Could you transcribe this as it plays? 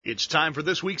It's time for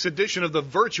this week's edition of the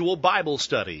Virtual Bible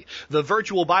Study. The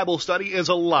Virtual Bible Study is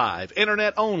a live,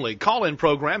 internet-only call-in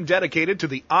program dedicated to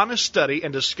the honest study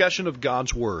and discussion of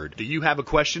God's Word. Do you have a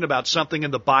question about something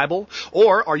in the Bible?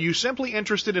 Or are you simply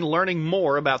interested in learning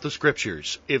more about the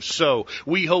Scriptures? If so,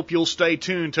 we hope you'll stay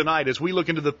tuned tonight as we look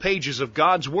into the pages of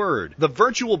God's Word. The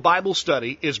Virtual Bible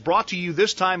Study is brought to you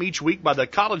this time each week by the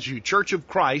College View Church of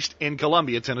Christ in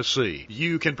Columbia, Tennessee.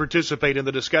 You can participate in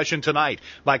the discussion tonight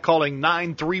by calling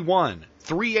 931-381-4567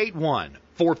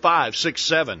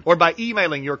 or by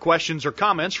emailing your questions or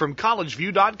comments from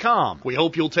collegeview.com. We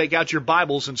hope you'll take out your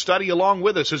Bibles and study along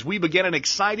with us as we begin an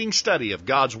exciting study of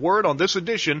God's Word on this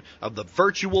edition of the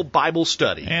Virtual Bible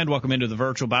Study. And welcome into the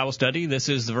Virtual Bible Study. This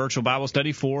is the Virtual Bible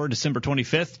Study for December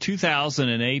 25th,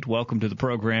 2008. Welcome to the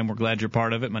program. We're glad you're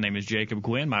part of it. My name is Jacob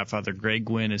Gwynn. My father, Greg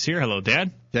Gwynn, is here. Hello, Dad.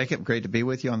 Jacob, great to be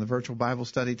with you on the Virtual Bible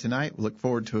Study tonight. We look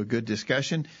forward to a good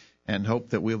discussion and hope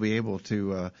that we'll be able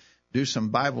to do some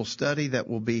Bible study that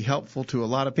will be helpful to a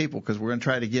lot of people because we're going to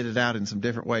try to get it out in some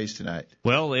different ways tonight.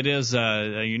 Well, it is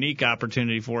a unique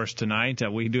opportunity for us tonight.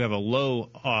 We do have a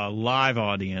low live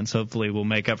audience. Hopefully we'll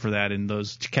make up for that in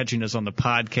those catching us on the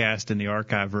podcast and the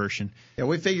archive version. Yeah,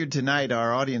 we figured tonight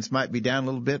our audience might be down a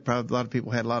little bit. Probably a lot of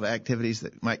people had a lot of activities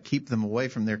that might keep them away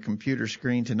from their computer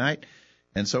screen tonight.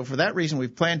 And so for that reason,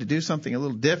 we've planned to do something a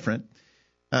little different.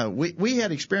 We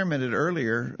had experimented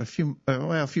earlier a few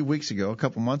weeks ago, a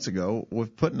couple months ago,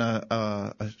 with putting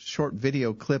a short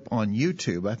video clip on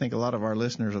YouTube. I think a lot of our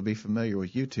listeners will be familiar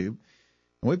with YouTube.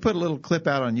 And we put a little clip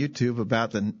out on YouTube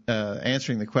about the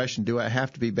answering the question, do I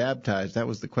have to be baptized? That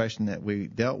was the question that we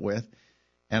dealt with.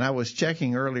 And I was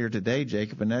checking earlier today,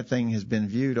 Jacob, and that thing has been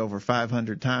viewed over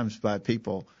 500 times by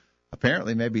people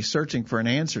apparently maybe searching for an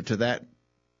answer to that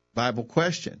Bible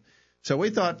question. So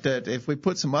we thought that if we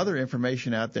put some other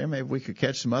information out there, maybe we could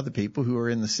catch some other people who are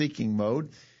in the seeking mode.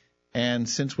 And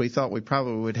since we thought we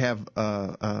probably would have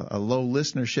a low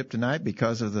listenership tonight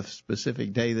because of the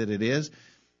specific day that it is,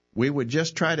 we would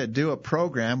just try to do a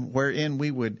program wherein we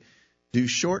would do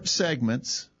short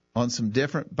segments on some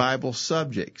different Bible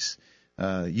subjects.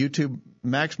 YouTube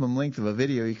maximum length of a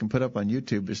video you can put up on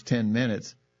YouTube is 10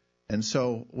 minutes. And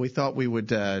so we thought we would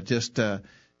just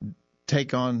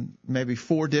take on maybe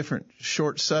 4 different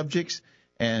short subjects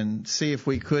and see if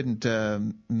we couldn't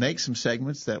make some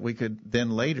segments that we could then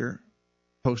later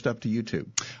post up to YouTube.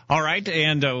 All right,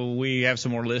 and we have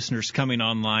some more listeners coming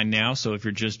online now, so if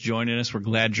you're just joining us, we're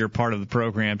glad you're part of the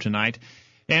program tonight.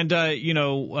 And,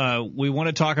 we want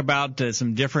to talk about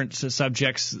some different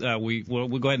subjects.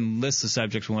 We'll go ahead and list the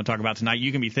subjects we want to talk about tonight.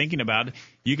 You can be thinking about it.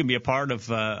 You can be a part of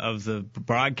the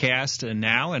broadcast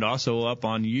now and also up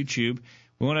on YouTube.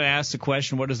 We want to ask the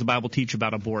question, what does the Bible teach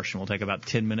about abortion? We'll take about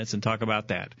 10 minutes and talk about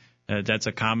that. That's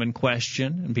a common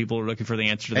question, and people are looking for the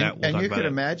answer to that. And you could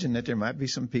imagine that there might be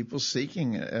some people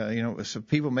seeking, some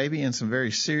people maybe in some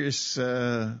very serious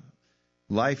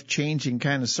life-changing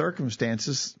kind of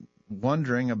circumstances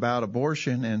wondering about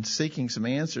abortion and seeking some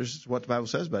answers, what the Bible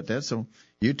says about that. So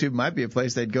YouTube might be a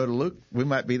place they'd go to look. We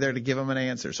might be there to give them an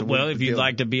answer. So well, if you'd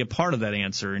like to be a part of that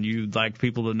answer and you'd like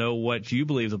people to know what you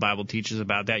believe the Bible teaches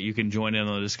about that, you can join in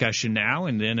on the discussion now.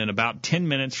 And then in about 10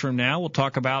 minutes from now, we'll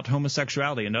talk about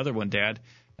homosexuality, another one, Dad,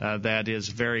 that is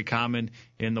very common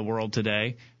in the world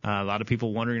today. A lot of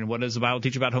people wondering, what does the Bible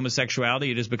teach about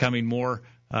homosexuality? It is becoming more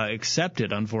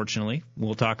accepted, unfortunately.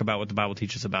 We'll talk about what the Bible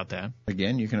teaches about that.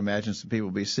 Again, you can imagine some people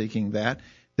will be seeking that.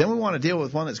 Then we want to deal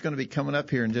with one that's going to be coming up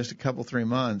here in just a couple, 3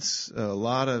 months. A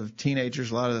lot of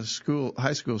teenagers, a lot of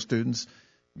high school students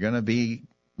are going to be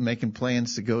making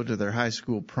plans to go to their high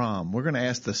school prom. We're going to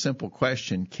ask the simple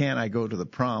question, can I go to the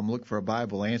prom? Look for a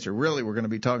Bible answer. Really, we're going to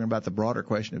be talking about the broader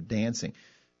question of dancing.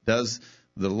 Does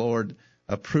the Lord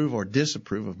approve or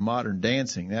disapprove of modern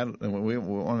dancing? We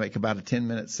want to make about a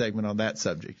 10-minute segment on that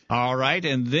subject. All right,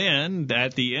 and then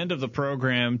at the end of the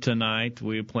program tonight,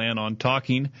 we plan on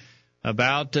talking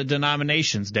about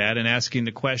denominations, Dad, and asking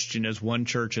the question, is one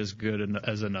church as good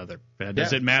as another?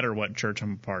 Does it matter what church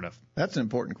I'm a part of? That's an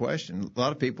important question. A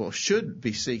lot of people should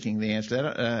be seeking the answer to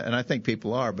that, and I think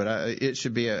people are, but it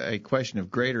should be a question of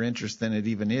greater interest than it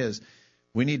even is.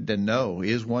 We need to know,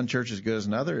 is one church as good as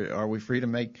another? Are we free to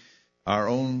make our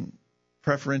own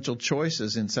preferential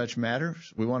choices in such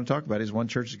matters? We want to talk about, is one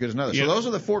church as good as another? Yeah. So those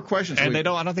are the 4 questions. And I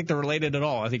don't think they're related at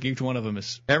all. I think each one of them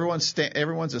is. Everyone's a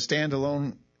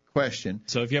standalone question.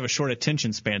 So if you have a short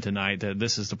attention span tonight,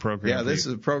 this is the program. Yeah, this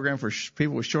is a program for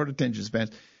people with short attention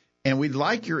spans. And we'd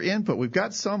like your input. We've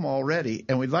got some already,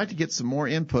 and we'd like to get some more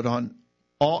input on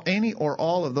any or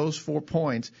all of those 4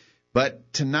 points.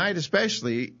 But tonight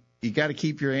especially, you got to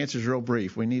keep your answers real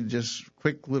brief. We need just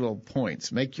quick little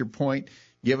points. Make your point.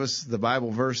 give us the Bible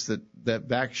verse that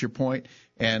backs your point,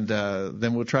 and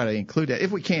then we'll try to include that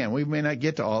if we can. We may not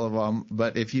get to all of them,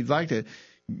 but if you'd like to,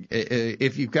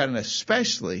 if you've got an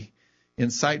especially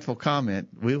insightful comment,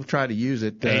 we'll try to use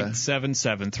it.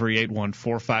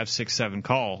 877-381-4567.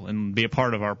 Call and be a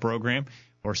part of our program,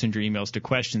 or send your emails to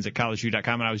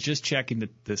questions@collegeview.com. And I was just checking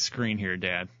the screen here,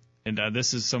 Dad, and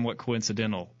this is somewhat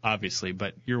coincidental, obviously,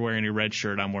 but you're wearing a red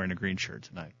shirt, I'm wearing a green shirt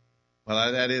tonight.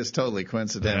 Well, that is totally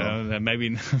coincidental.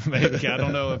 Maybe I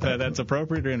don't know if that's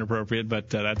appropriate or inappropriate, but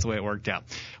that's the way it worked out.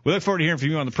 We look forward to hearing from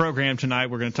you on the program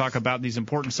tonight. We're going to talk about these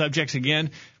important subjects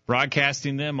again,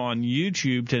 broadcasting them on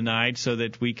YouTube tonight so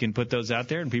that we can put those out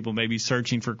there and people may be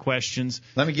searching for questions.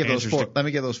 Let me give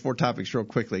those four topics real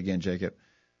quickly again, Jacob.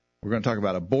 We're going to talk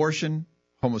about abortion,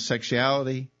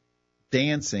 homosexuality,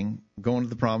 dancing, going to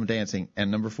the prom and dancing,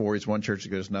 and number 4 is one church as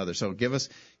good as another. So give us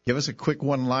a quick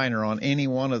one-liner on any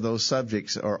one of those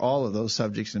subjects or all of those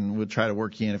subjects, and we'll try to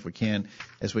work you in if we can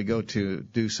as we go to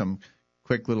do some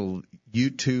quick little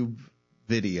YouTube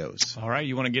videos. All right,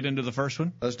 you want to get into the first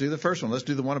one? Let's do the first one. Let's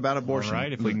do the one about abortion. All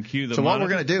right, if we can cue the So what we're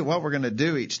going to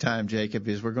do each time, Jacob,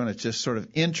 is we're going to just sort of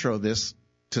intro this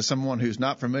to someone who's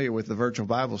not familiar with the virtual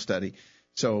Bible study.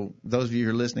 So those of you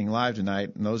who are listening live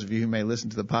tonight, and those of you who may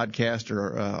listen to the podcast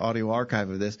or audio archive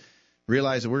of this,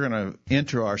 realize that we're going to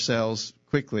intro ourselves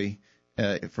quickly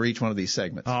for each one of these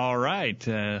segments. All right.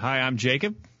 Hi, I'm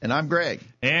Jacob. And I'm Greg.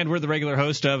 And we're the regular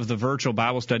host of the Virtual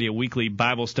Bible Study, a weekly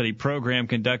Bible study program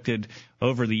conducted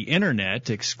over the Internet,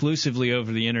 exclusively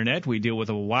over the Internet. We deal with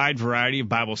a wide variety of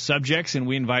Bible subjects, and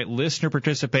we invite listener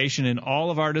participation in all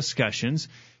of our discussions.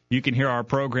 You can hear our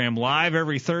program live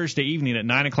every Thursday evening at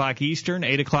 9 o'clock Eastern,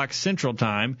 8 o'clock Central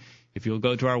Time. If you'll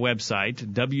go to our website,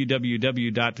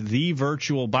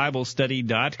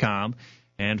 www.thevirtualbiblestudy.com,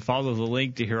 and follow the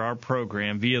link to hear our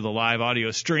program via the live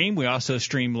audio stream. We also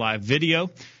stream live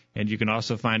video, and you can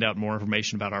also find out more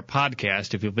information about our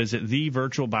podcast if you'll visit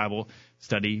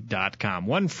thevirtualbiblestudy.com.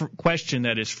 One question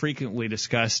that is frequently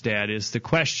discussed, Dad, is the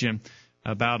question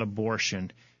about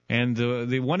abortion, and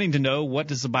the wanting to know, what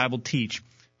does the Bible teach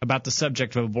about the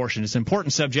subject of abortion? It's an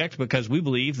important subject because we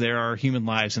believe there are human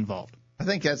lives involved. I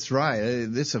think that's right.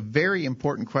 It's a very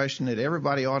important question that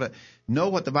everybody ought to know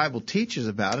what the Bible teaches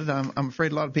about it. I'm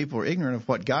afraid a lot of people are ignorant of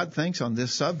what God thinks on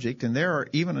this subject, and there are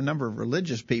even a number of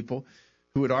religious people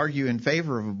who would argue in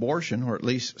favor of abortion, or at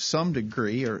least some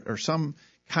degree or some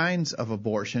kinds of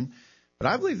abortion. But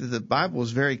I believe that the Bible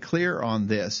is very clear on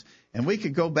this, and we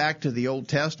could go back to the Old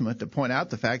Testament to point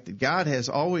out the fact that God has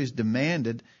always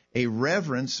demanded a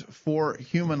reverence for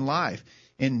human life.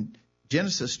 In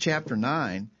Genesis chapter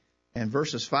 9 and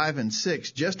verses 5 and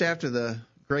 6, just after the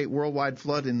great worldwide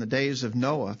flood in the days of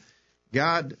Noah,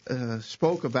 God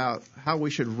spoke about how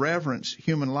we should reverence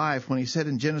human life when he said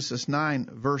in Genesis 9,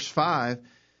 verse 5,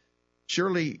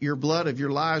 "Surely your blood of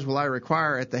your lives will I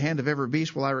require, at the hand of every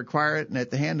beast will I require it, and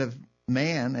at the hand of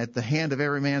man, at the hand of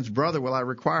every man's brother will I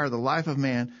require the life of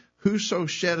man. Whoso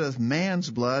sheddeth man's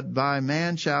blood, by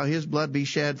man shall his blood be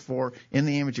shed, for in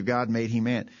the image of God made he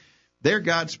man." There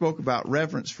God spoke about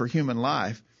reverence for human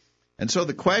life. And so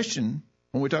the question,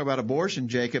 when we talk about abortion,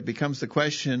 Jacob, becomes the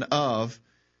question of,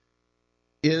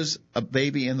 is a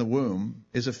baby in the womb,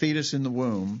 is a fetus in the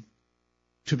womb,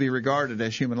 to be regarded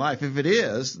as human life? If it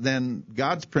is, then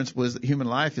God's principle is that human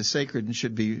life is sacred and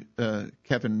should be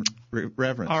kept in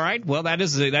reverence. All right. Well, that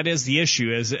is the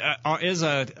issue. Is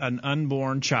an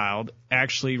unborn child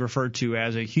actually referred to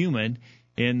as a human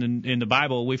in the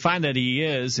Bible? We find that he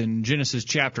is in Genesis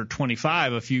chapter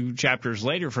 25, a few chapters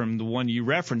later from the one you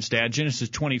referenced, Dad. Genesis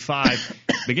 25,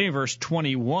 beginning verse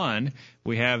 21,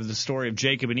 we have the story of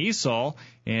Jacob and Esau.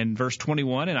 In verse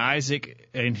 21, and Isaac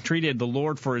entreated the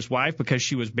Lord for his wife because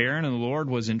she was barren, and the Lord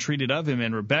was entreated of him.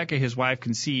 And Rebekah his wife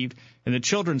conceived, and the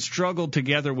children struggled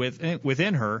together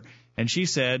within her. And she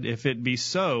said, "If it be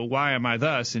so, why am I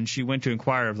thus?" And she went to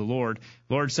inquire of the Lord.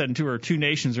 The Lord said unto her, "Two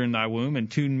nations are in thy womb, and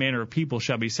two manner of people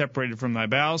shall be separated from thy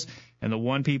bowels. And the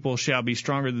one people shall be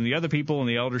stronger than the other people, and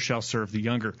the elder shall serve the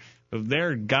younger." So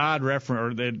there,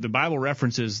 the Bible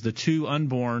references the two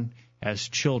unborn as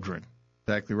children.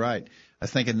 Exactly right. I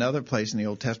think another place in the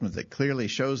Old Testament that clearly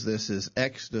shows this is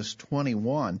Exodus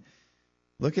 21.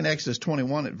 Look in Exodus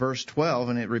 21 at verse 12,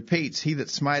 and it repeats, "He that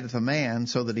smiteth a man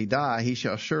so that he die, he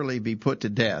shall surely be put to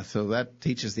death." So that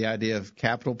teaches the idea of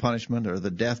capital punishment or the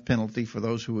death penalty for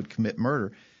those who would commit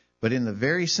murder. But in the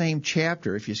very same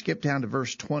chapter, if you skip down to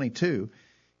verse 22,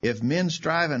 "If men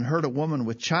strive and hurt a woman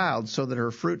with child so that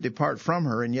her fruit depart from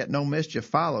her, and yet no mischief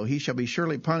follow, he shall be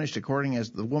surely punished according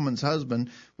as the woman's husband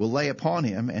will lay upon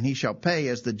him, and he shall pay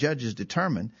as the judges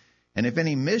determine. And if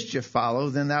any mischief follow,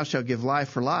 then thou shalt give life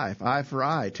for life, eye for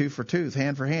eye, tooth for tooth,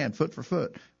 hand for hand, foot for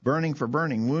foot, burning for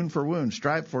burning, wound for wound,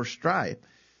 stripe for stripe.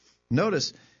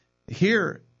 Notice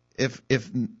here, if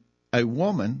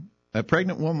a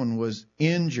pregnant woman was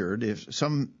injured, if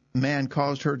some man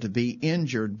caused her to be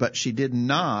injured, but she did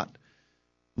not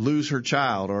lose her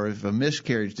child, or if a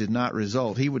miscarriage did not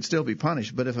result, he would still be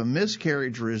punished. But if a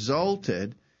miscarriage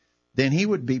resulted, then he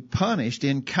would be punished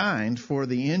in kind for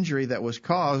the injury that was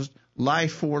caused,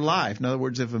 life for life. In other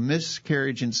words, if a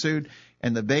miscarriage ensued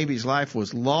and the baby's life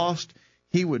was lost,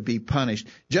 he would be punished,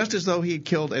 just as though he had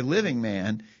killed a living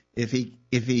man. If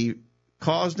he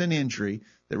caused an injury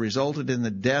that resulted in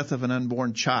the death of an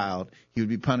unborn child, he would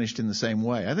be punished in the same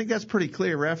way. I think that's pretty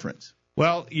clear reference.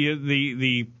 Well,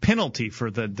 the penalty for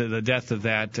the death of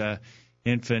that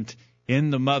infant in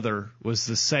the mother was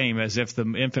the same as if the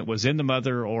infant was in the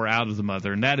mother or out of the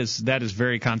mother, and that is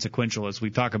very consequential as we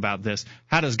talk about this.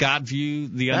 How does God view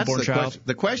the unborn child?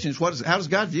 The question is, how does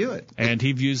God view it? And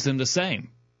He views them the same,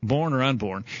 born or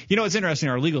unborn. You know, it's interesting,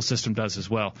 our legal system does as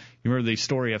well. You remember the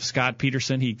story of Scott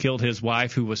Peterson? He killed his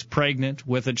wife who was pregnant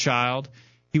with a child.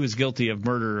 He was guilty of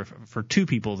murder for two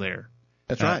people there.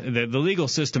 That's right. The legal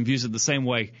system views it the same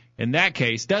way in that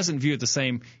case, doesn't view it the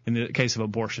same in the case of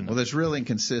abortion. Well, there's real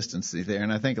inconsistency there,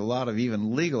 and I think a lot of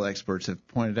even legal experts have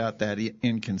pointed out that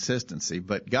inconsistency.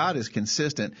 But God is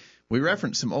consistent. We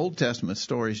referenced some Old Testament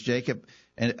stories, Jacob,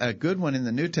 and a good one in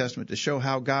the New Testament to show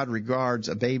how God regards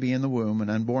a baby in the womb, an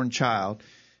unborn child,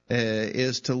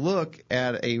 is to look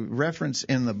at a reference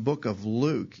in the book of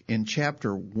Luke, in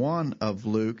chapter 1 of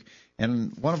Luke.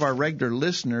 And one of our regular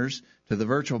listeners to the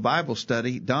virtual Bible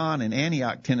study, Don in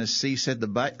Antioch, Tennessee, said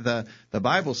the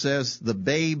Bible says the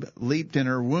babe leaped in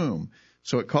her womb.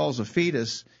 So it calls a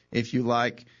fetus, if you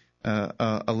like,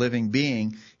 a living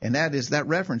being. And that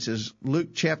reference is Luke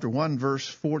chapter 1, verse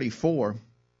 44.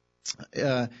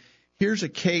 Here's a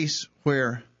case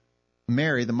where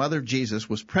Mary, the mother of Jesus,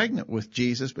 was pregnant with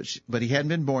Jesus, but he hadn't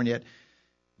been born yet.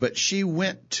 But she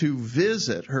went to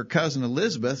visit her cousin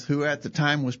Elizabeth, who at the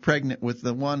time was pregnant with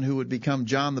the one who would become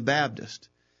John the Baptist.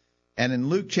 And in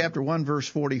Luke chapter 1, verse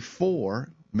 44,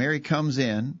 Mary comes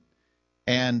in,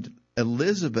 and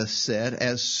Elizabeth said,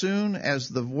 "As soon as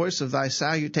the voice of thy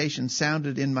salutation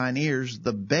sounded in mine ears,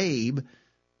 the babe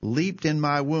leaped in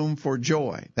my womb for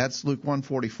joy." That's Luke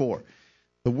 1:44.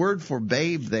 The word for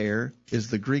babe there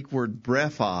is the Greek word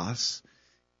brephos,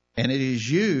 and it is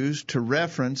used to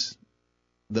reference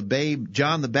the babe,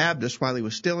 John the Baptist, while he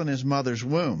was still in his mother's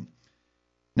womb.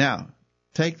 Now,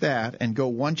 take that and go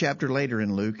one chapter later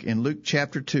in Luke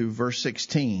chapter 2, verse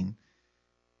 16,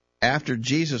 after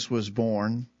Jesus was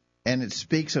born, and it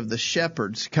speaks of the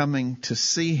shepherds coming to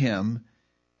see him,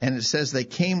 and it says they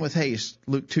came with haste,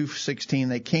 Luke 2:16,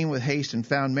 they came with haste and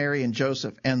found Mary and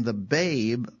Joseph and the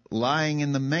babe lying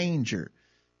in the manger.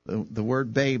 The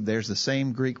word babe, there's the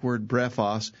same Greek word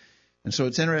brephos. And so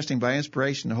it's interesting, by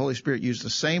inspiration, the Holy Spirit used the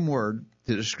same word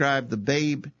to describe the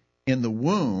babe in the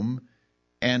womb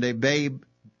and a babe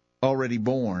already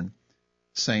born,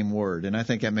 same word. And I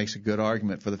think that makes a good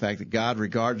argument for the fact that God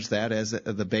regards that as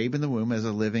the babe in the womb as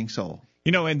a living soul.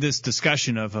 You know, in this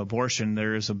discussion of abortion,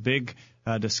 there is a big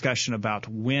discussion about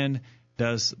when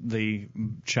does the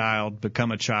child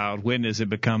become a child, when does it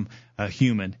become a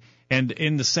human. And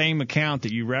in the same account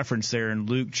that you referenced there in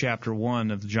Luke chapter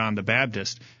 1 of John the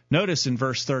Baptist, notice in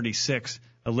verse 36,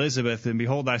 Elizabeth, and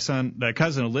behold thy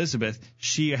cousin Elizabeth,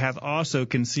 she hath also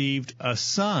conceived a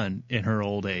son in her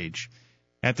old age.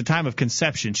 At the time of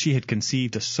conception, she had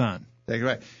conceived a son. That's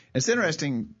right. It's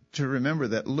interesting to remember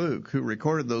that Luke, who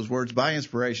recorded those words by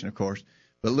inspiration, of course,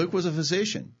 but Luke was a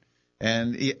physician.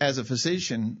 And as a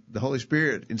physician, the Holy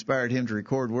Spirit inspired him to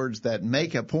record words that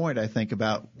make a point, I think,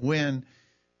 about when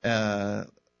God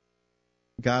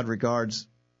regards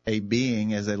a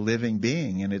being as a living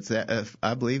being, and it's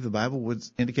I believe the Bible would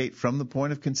indicate from the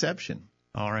point of conception.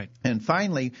 All right. And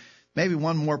finally, maybe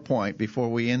one more point before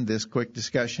we end this quick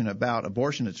discussion about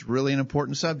abortion. It's really an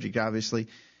important subject, obviously.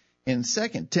 In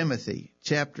 2 Timothy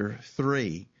chapter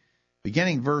 3,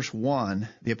 beginning verse 1,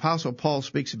 the Apostle Paul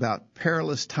speaks about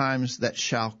perilous times that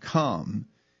shall come.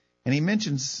 And he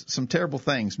mentions some terrible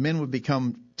things. Men would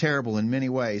become terrible in many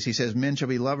ways. He says, men shall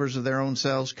be lovers of their own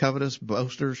selves, covetous,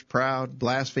 boasters, proud,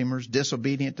 blasphemers,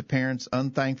 disobedient to parents,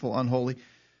 unthankful, unholy,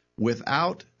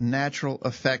 without natural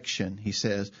affection, he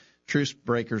says, truce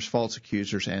breakers, false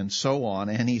accusers, and so on.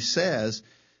 And he says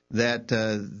that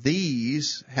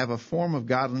these have a form of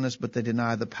godliness, but they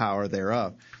deny the power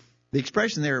thereof. The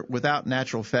expression there, without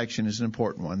natural affection, is an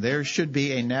important one. There should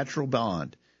be a natural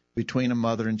bond between a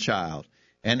mother and child.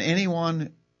 And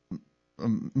anyone,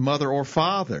 mother or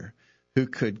father, who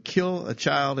could kill a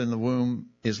child in the womb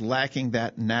is lacking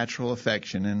that natural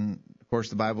affection. And, of course,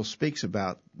 the Bible speaks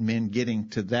about men getting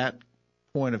to that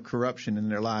point of corruption in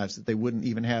their lives that they wouldn't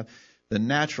even have the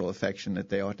natural affection that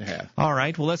they ought to have. All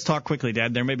right. Well, let's talk quickly,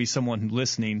 Dad. There may be someone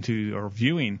listening to or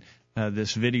viewing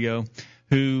this video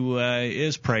who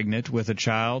is pregnant with a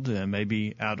child,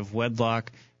 maybe out of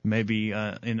wedlock, maybe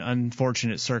in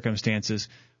unfortunate circumstances.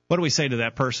 What do we say to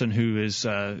that person who is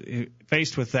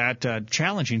faced with that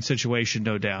challenging situation,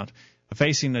 no doubt,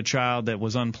 facing a child that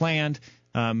was unplanned,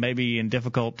 maybe in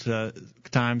difficult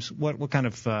times? What kind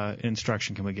of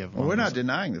instruction can we give them? Well, we're not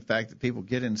denying the fact that people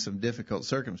get in some difficult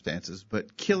circumstances,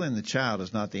 but killing the child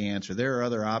is not the answer. There are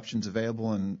other options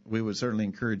available, and we would certainly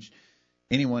encourage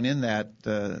anyone in that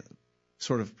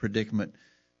sort of predicament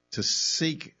to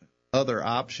seek other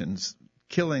options.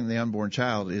 Killing the unborn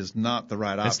child is not the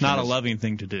right option. It's not a loving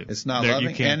thing to do. It's not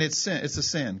loving, and it's sin. It's a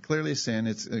sin, clearly a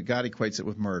sin. God equates it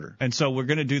with murder. And so we're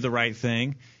going to do the right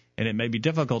thing, and it may be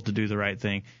difficult to do the right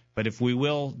thing, but if we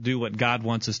will do what God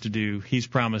wants us to do, He's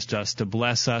promised us to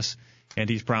bless us, and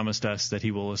He's promised us that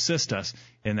He will assist us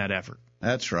in that effort.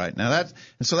 That's right. Now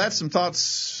that's some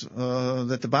thoughts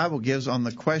that the Bible gives on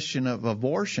the question of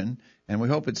abortion, and we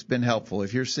hope it's been helpful.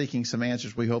 If you're seeking some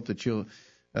answers, we hope that you'll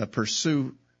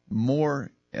pursue more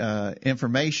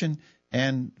information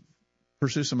and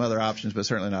pursue some other options, but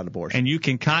certainly not abortion. And you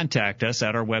can contact us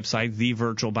at our website,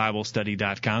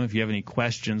 thevirtualbiblestudy.com, if you have any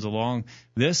questions along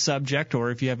this subject,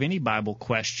 or if you have any Bible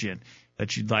question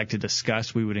that you'd like to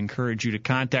discuss. We would encourage you to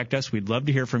contact us. We'd love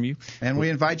to hear from you. And we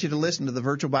invite you to listen to the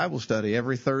Virtual Bible Study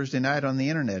every Thursday night on the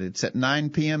Internet. It's at 9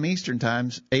 p.m. Eastern Time,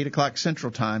 8 o'clock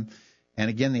Central Time. And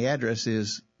again, the address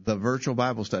is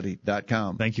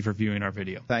thevirtualbiblestudy.com. Thank you for viewing our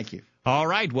video. Thank you. All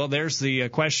right. Well, there's the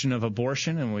question of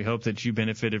abortion, and we hope that you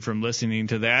benefited from listening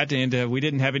to that. And we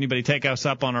didn't have anybody take us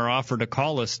up on our offer to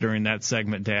call us during that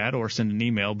segment, Dad, or send an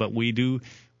email, but we do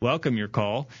welcome your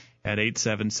call at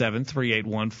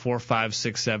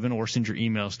 877-381-4567, or send your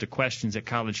emails to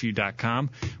questions@collegeview.com.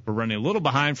 We're running a little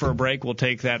behind for a break. We'll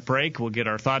take that break. We'll get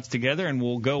our thoughts together, and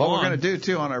we'll go on. What we're going to do,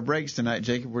 too, on our breaks tonight,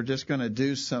 Jacob, we're just going to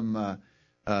do some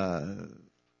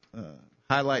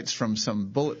highlights from some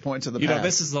bullet points of the past. You know,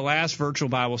 this is the last virtual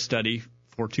Bible study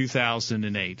for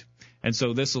 2008. And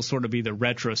so this will sort of be the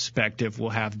retrospective.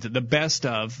 We'll have the best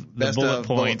of the bullet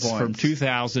points from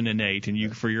 2008,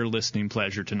 and for your listening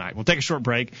pleasure tonight. We'll take a short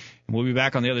break, and we'll be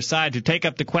back on the other side to take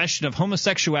up the question of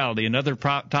homosexuality, another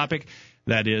topic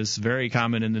that is very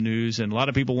common in the news, and a lot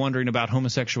of people wondering about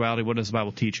homosexuality. What does the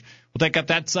Bible teach? We'll take up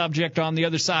that subject on the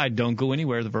other side. Don't go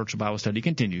anywhere. The virtual Bible study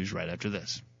continues right after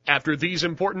this. After these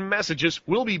important messages,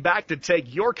 we'll be back to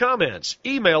take your comments.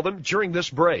 Email them during this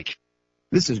break.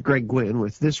 This is Greg Gwynn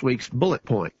with this week's Bullet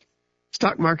Point.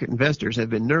 Stock market investors have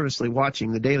been nervously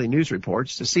watching the daily news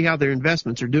reports to see how their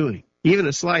investments are doing. Even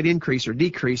a slight increase or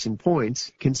decrease in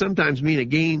points can sometimes mean a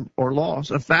gain or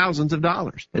loss of thousands of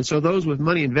dollars. And so those with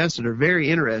money invested are very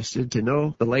interested to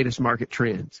know the latest market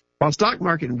trends. While stock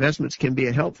market investments can be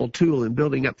a helpful tool in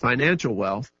building up financial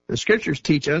wealth, the Scriptures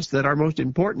teach us that our most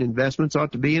important investments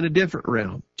ought to be in a different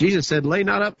realm. Jesus said, "Lay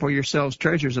not up for yourselves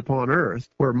treasures upon earth,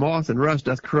 where moth and rust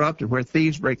doth corrupt, and where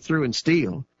thieves break through and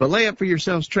steal. But lay up for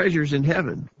yourselves treasures in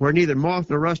heaven, where neither moth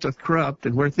nor rust doth corrupt,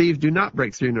 and where thieves do not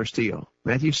break through nor steal."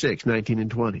 Matthew 6:19 and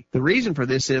 20. The reason for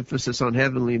this emphasis on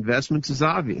heavenly investments is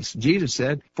obvious. Jesus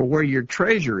said, "For where your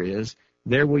treasure is,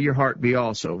 there will your heart be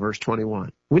also," verse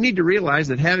 21. We need to realize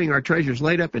that having our treasures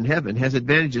laid up in heaven has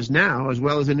advantages now as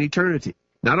well as in eternity.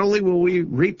 Not only will we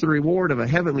reap the reward of a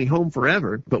heavenly home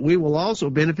forever, but we will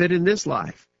also benefit in this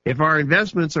life. If our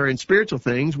investments are in spiritual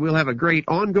things, we'll have a great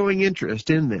ongoing interest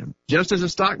in them. Just as a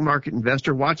stock market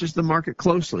investor watches the market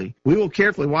closely, we will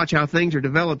carefully watch how things are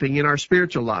developing in our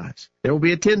spiritual lives. There will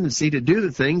be a tendency to do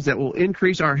the things that will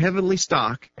increase our heavenly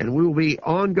stock, and we will be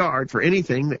on guard for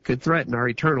anything that could threaten our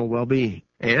eternal well-being.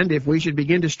 And if we should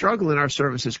begin to struggle in our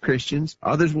service as Christians,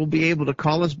 others will be able to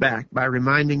call us back by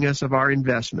reminding us of our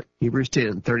investment. Hebrews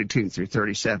 10:32 through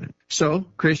 37. So,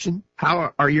 Christian,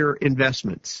 how are your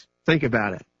investments? Think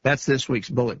about it. That's this week's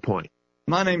bullet point.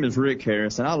 My name is Rick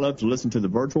Harris, and I love to listen to the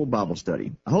virtual Bible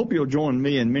study. I hope you'll join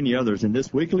me and many others in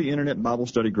this weekly Internet Bible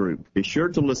study group. Be sure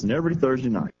to listen every Thursday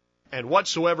night. And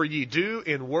whatsoever ye do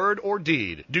in word or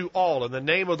deed, do all in the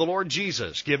name of the Lord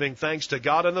Jesus, giving thanks to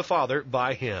God and the Father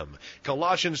by Him.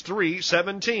 Colossians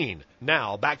 3:17.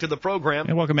 Now, back to the program.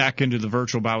 And welcome back into the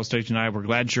virtual Bible study tonight. We're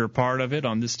glad you're a part of it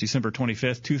on this December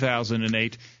 25th,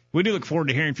 2008. We do look forward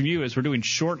to hearing from you as we're doing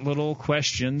short little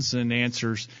questions and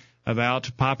answers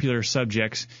about popular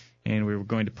subjects. and we were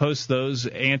going to post those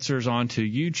answers onto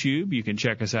YouTube. You can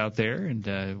check us out there,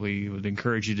 and we would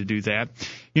encourage you to do that.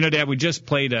 You know, Dad, we just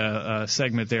played a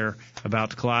segment there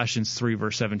about Colossians 3,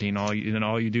 verse 17. All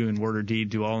you do in word or deed,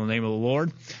 do all in the name of the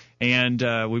Lord. And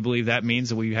we believe that means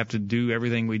that we have to do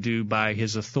everything we do by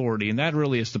His authority. And that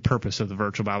really is the purpose of the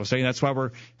virtual Bible study. And that's why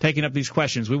we're taking up these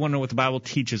questions. We want to know what the Bible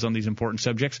teaches on these important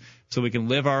subjects so we can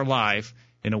live our life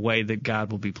in a way that God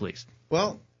will be pleased.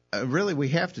 Well, really, we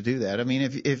have to do that. I mean,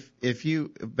 if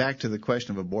you back to the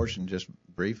question of abortion just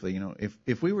briefly, you know,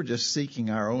 if we were just seeking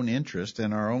our own interest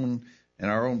and our own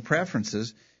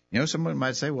preferences, you know, someone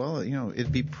might say, well, you know,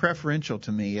 it'd be preferential to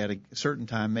me at a certain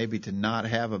time maybe to not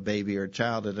have a baby or a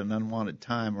child at an unwanted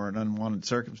time or an unwanted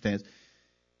circumstance.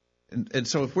 And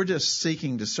so if we're just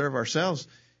seeking to serve ourselves,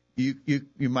 you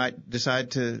might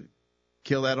decide to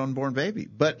kill that unborn baby.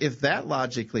 But if that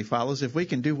logically follows, if we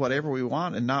can do whatever we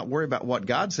want and not worry about what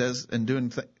God says and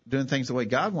doing things the way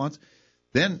God wants,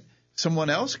 then someone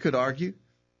else could argue,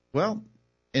 well,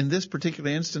 in this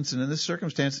particular instance and in this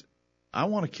circumstance, I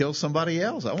want to kill somebody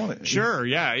else. Sure,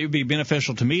 yeah, it would be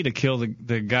beneficial to me to kill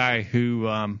the guy who,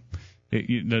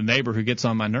 the neighbor who gets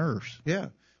on my nerves. Yeah,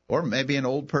 or maybe an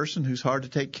old person who's hard to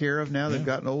take care of now. They've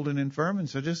gotten old and infirm, and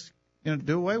so just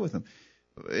do away with them.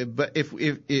 But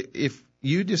if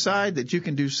you decide that you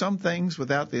can do some things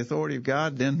without the authority of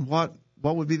God, then what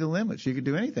would be the limits? You could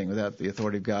do anything without the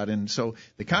authority of God, and so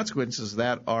the consequences of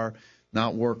that are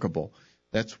not workable.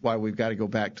 That's why we've got to go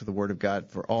back to the Word of God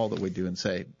for all that we do and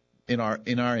say. In our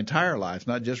entire lives,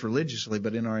 not just religiously,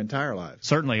 but in our entire lives.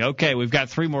 Certainly. Okay, we've got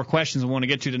 3 more questions we want to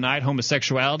get to tonight.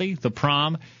 Homosexuality, the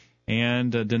prom,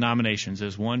 and denominations.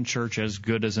 Is one church as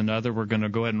good as another? We're going to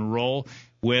go ahead and roll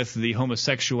with the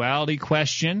homosexuality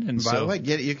question. And by the way,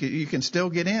 you can still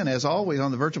get in. As always,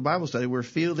 on the Virtual Bible Study, we're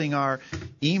fielding our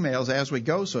emails as we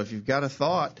go. So if you've got a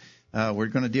thought, we're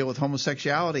going to deal with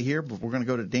homosexuality here, but we're going to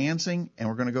go to dancing, and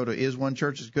we're going to go to is one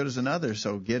church as good as another.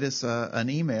 So get us an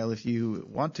email if you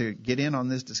want to get in on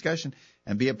this discussion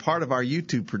and be a part of our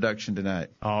YouTube production tonight.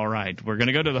 All right. We're going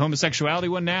to go to the homosexuality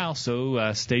one now,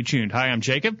 so stay tuned. Hi, I'm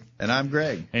Jacob. And I'm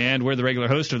Greg. And we're the regular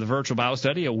host of the Virtual Bible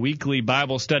Study, a weekly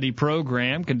Bible study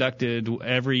program conducted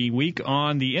every week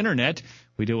on the Internet.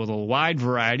 We deal with a wide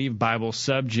variety of Bible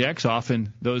subjects.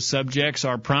 Often those subjects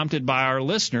are prompted by our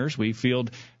listeners. We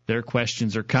field their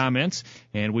questions or comments,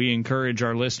 and we encourage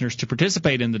our listeners to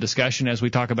participate in the discussion as we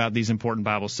talk about these important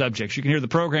Bible subjects. You can hear the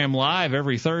program live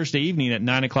every Thursday evening at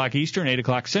 9 o'clock Eastern, 8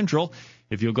 o'clock Central.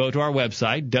 If you'll go to our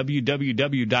website,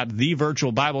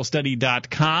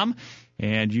 www.thevirtualbiblestudy.com,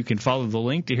 and you can follow the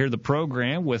link to hear the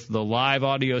program with the live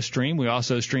audio stream. We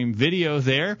also stream video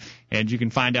there, and you can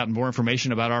find out more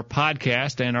information about our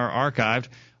podcast and our archived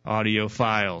audio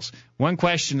files. One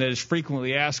question that is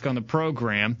frequently asked on the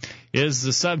program is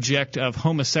the subject of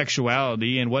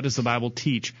homosexuality, and what does the Bible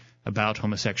teach about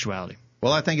homosexuality?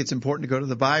 Well, I think it's important to go to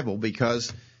the Bible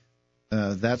because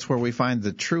that's where we find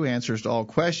the true answers to all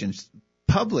questions.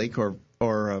 Public or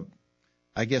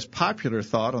I guess popular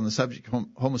thought on the subject of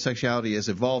homosexuality has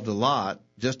evolved a lot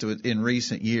just in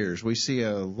recent years. We see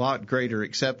a lot greater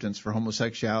acceptance for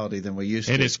homosexuality than we used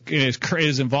to. It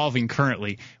is evolving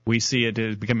currently. We see it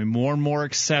as becoming more and more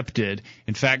accepted.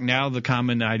 In fact, now the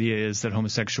common idea is that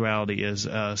homosexuality is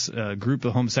a group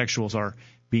of homosexuals are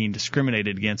being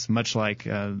discriminated against, much like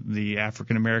the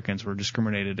African Americans were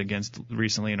discriminated against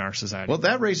recently in our society. Well,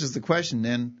 that raises the question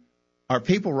then. Are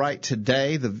people right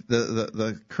today,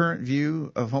 the current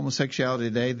view of homosexuality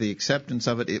today, the acceptance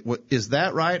of it, is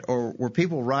that right? Or were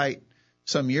people right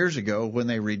some years ago when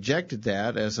they rejected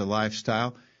that as a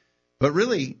lifestyle? But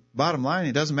really, bottom line,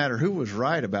 it doesn't matter who was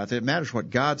right about that. It matters what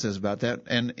God says about that.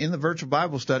 And in the Virtual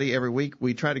Bible Study every week,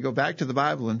 we try to go back to the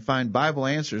Bible and find Bible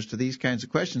answers to these kinds of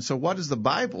questions. So what does the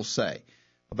Bible say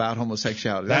about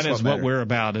homosexuality? That is what we're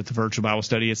about at the Virtual Bible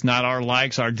Study. It's not our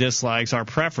likes, our dislikes, our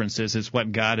preferences. It's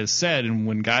what God has said, and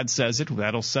when God says it,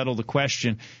 that'll settle the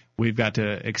question. We've got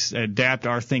to adapt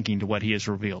our thinking to what He has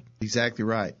revealed. Exactly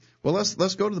right. Well,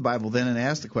 let's go to the Bible then and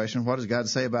ask the question, what does God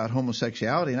say about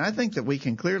homosexuality? And I think that we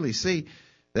can clearly see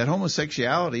that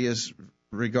homosexuality is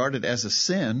regarded as a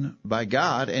sin by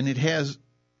God, and it has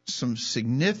some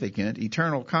significant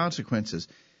eternal consequences.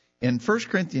 In 1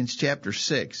 Corinthians chapter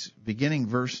 6, beginning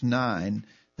verse 9,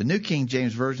 the New King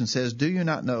James Version says, "Do you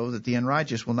not know that the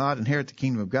unrighteous will not inherit the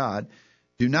kingdom of God?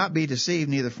 Do not be deceived,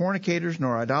 neither fornicators,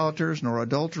 nor idolaters, nor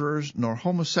adulterers, nor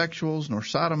homosexuals, nor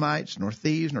sodomites, nor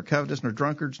thieves, nor covetous, nor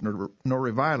drunkards, nor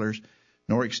revilers,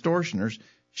 nor extortioners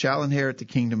shall inherit the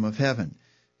kingdom of heaven."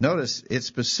 Notice it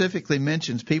specifically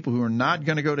mentions people who are not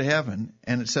going to go to heaven,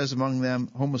 and it says among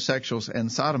them homosexuals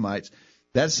and sodomites.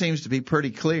 That seems to be pretty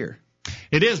clear.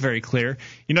 It is very clear.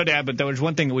 You know, Dad, but there's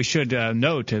one thing that we should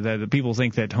note, that people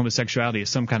think that homosexuality is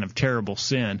some kind of terrible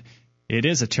sin. It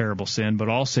is a terrible sin, but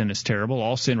all sin is terrible.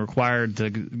 All sin required the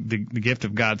gift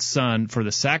of God's Son for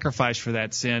the sacrifice for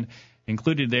that sin.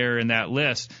 Included there in that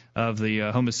list of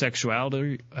the homosexual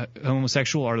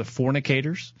are the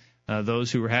fornicators,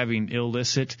 those who are having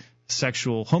illicit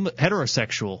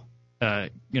heterosexual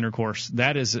intercourse.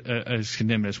 That is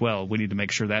condemned as well. We need to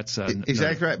make sure that's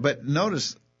exactly right. But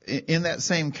notice, in that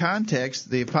same context,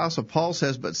 the Apostle Paul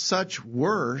says, "But such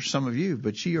were some of you,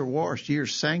 but ye are washed, ye are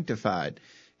sanctified."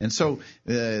 And so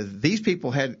these people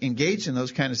had engaged in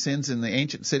those kind of sins in the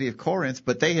ancient city of Corinth,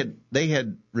 but they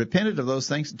had repented of those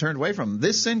things and turned away from them.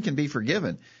 This sin can be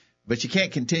forgiven, but you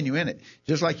can't continue in it.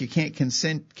 Just like you can't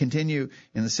continue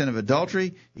in the sin of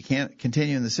adultery, you can't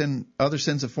continue in the other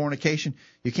sins of fornication,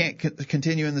 you can't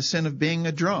continue in the sin of being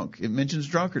a drunk. It mentions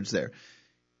drunkards there.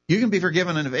 You can be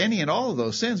forgiven of any and all of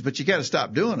those sins, but you got to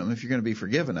stop doing them if you're going to be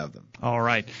forgiven of them. All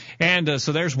right. And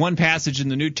so there's one passage in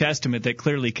the New Testament that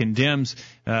clearly condemns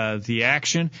the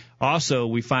action. Also,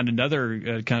 we find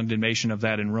another condemnation of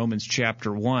that in Romans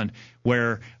chapter 1,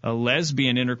 where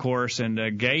lesbian intercourse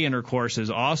and gay intercourse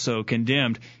is also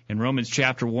condemned. In Romans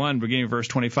chapter 1, beginning of verse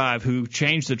 25, who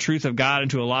changed the truth of God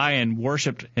into a lie and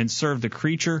worshipped and served the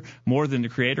creature more than the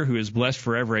Creator, who is blessed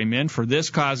forever. Amen. For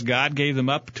this cause God gave them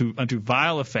up unto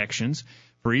vile affections,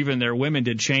 for even their women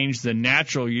did change the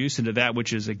natural use into that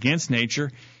which is against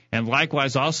nature. And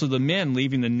likewise also the men,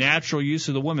 leaving the natural use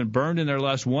of the woman, burned in their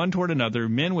lust one toward another,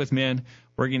 men with men,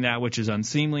 working that which is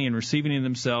unseemly, and receiving in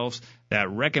themselves that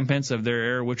recompense of their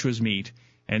error which was meet.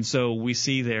 And so we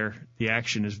see there the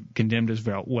action is condemned as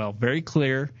well. Very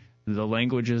clear. The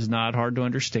language is not hard to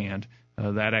understand.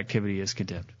 That activity is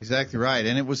condemned. Exactly right.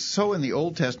 And it was so in the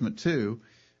Old Testament, too.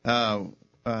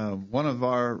 One of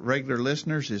our regular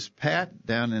listeners is Pat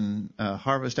down in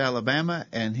Harvest, Alabama,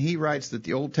 and he writes that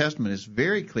the Old Testament is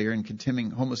very clear in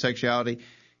condemning homosexuality.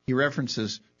 He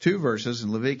references two verses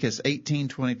in Leviticus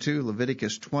 18:22,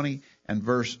 Leviticus 20, and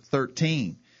verse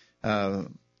 13.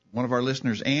 One of our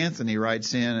listeners, Anthony,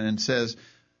 writes in and says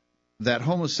that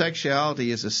homosexuality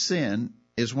is a sin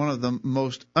is one of the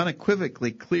most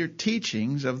unequivocally clear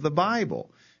teachings of the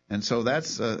Bible. And so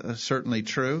that's certainly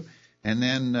true. And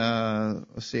then,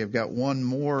 let's see, I've got one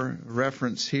more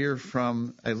reference here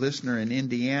from a listener in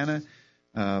Indiana.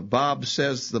 Bob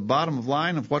says the bottom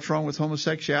line of what's wrong with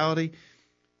homosexuality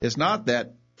is not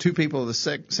that two people of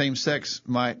the same sex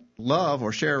might love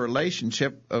or share a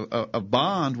relationship, a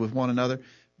bond with one another,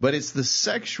 but it's the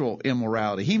sexual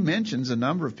immorality. He mentions a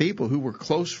number of people who were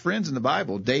close friends in the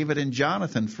Bible, David and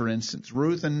Jonathan, for instance,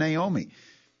 Ruth and Naomi.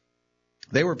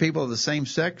 They were people of the same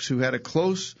sex who had a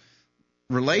close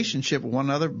relationship with one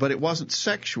another, but it wasn't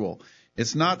sexual.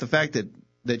 It's not the fact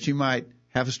that you might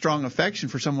have a strong affection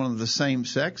for someone of the same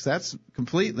sex. That's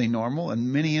completely normal,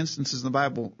 and many instances in the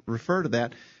Bible refer to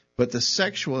that. But the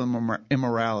sexual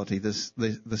immorality,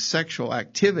 the sexual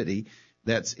activity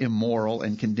that's immoral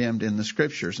and condemned in the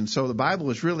Scriptures. And so the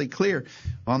Bible is really clear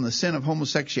on the sin of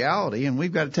homosexuality, and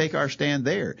we've got to take our stand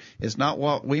there. It's not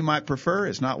what we might prefer.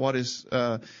 It's not what is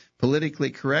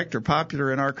politically correct or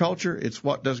popular in our culture. It's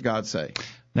what does God say.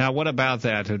 Now, what about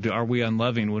that? Are we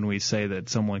unloving when we say that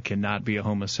someone cannot be a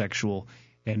homosexual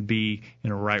and be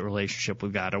in a right relationship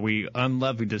with God? Are we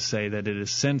unloving to say that it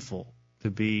is sinful to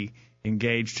be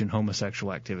engaged in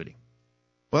homosexual activity?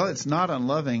 Well, it's not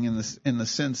unloving in the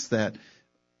sense that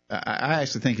I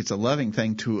actually think it's a loving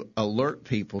thing to alert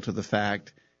people to the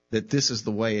fact that this is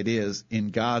the way it is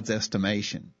in God's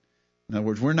estimation. In other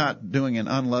words, we're not doing an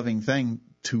unloving thing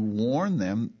to warn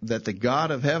them that the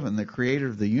God of heaven, the creator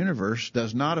of the universe,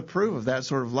 does not approve of that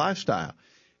sort of lifestyle,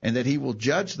 and that he will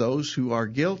judge those who are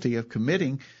guilty of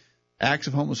committing acts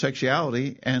of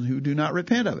homosexuality and who do not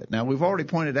repent of it. Now, we've already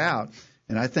pointed out,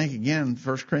 and I think, again,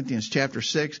 1 Corinthians chapter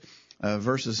 6,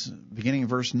 beginning of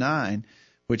verse 9,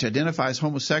 which identifies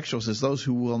homosexuals as those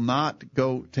who will not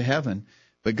go to heaven,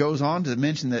 but goes on to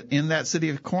mention that in that city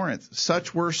of Corinth,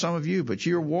 such were some of you, but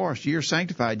you're washed, you're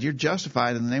sanctified, you're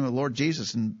justified in the name of the Lord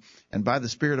Jesus and by the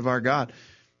Spirit of our God.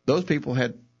 Those people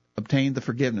had obtained the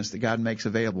forgiveness that God makes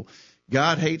available.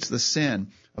 God hates the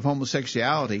sin of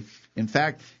homosexuality. In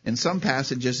fact, in some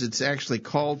passages, it's actually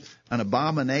called an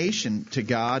abomination to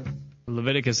God.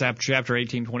 Leviticus chapter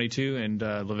 18:22 and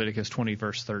Leviticus 20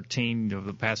 verse 13 of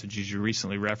the passages you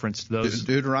recently referenced. Those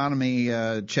Deuteronomy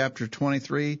chapter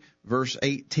 23 verse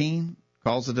 18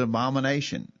 calls it an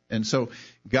abomination. And so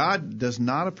God does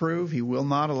not approve. He will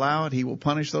not allow it. He will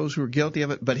punish those who are guilty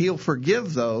of it, but he'll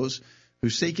forgive those who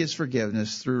seek his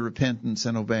forgiveness through repentance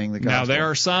and obeying the gospel. Now,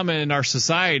 there are some in our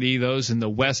society, those in the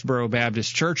Westboro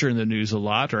Baptist Church are in the news a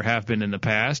lot, or have been in the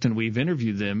past, and we've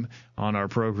interviewed them on our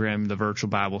program, the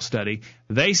Virtual Bible Study.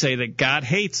 They say that God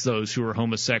hates those who are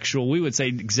homosexual. We would say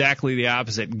exactly the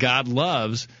opposite. God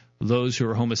loves those who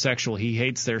are homosexual. He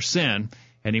hates their sin,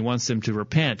 and he wants them to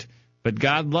repent. But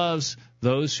God loves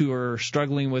those who are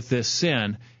struggling with this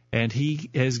sin, and he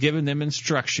has given them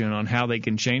instruction on how they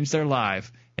can change their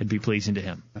life and be pleasing to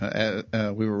him.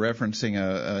 We were referencing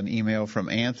an email from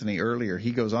Anthony earlier.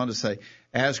 He goes on to say,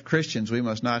 as Christians, we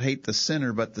must not hate the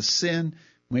sinner, but the sin.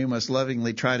 We must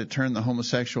lovingly try to turn the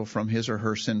homosexual from his or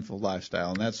her sinful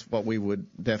lifestyle. And that's what we would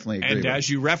definitely agree with. And as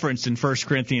you referenced in 1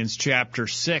 Corinthians chapter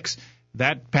 6,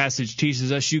 that passage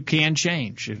teaches us you can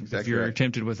change if you're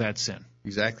tempted with that sin.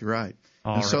 Exactly right.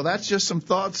 Right. So that's just some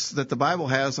thoughts that the Bible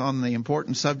has on the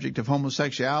important subject of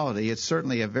homosexuality. It's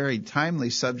certainly a very timely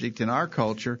subject in our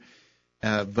culture,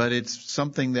 but it's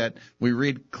something that we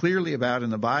read clearly about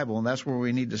in the Bible, and that's where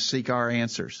we need to seek our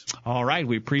answers. All right.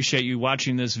 We appreciate you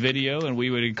watching this video, and we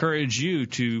would encourage you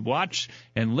to watch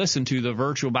and listen to the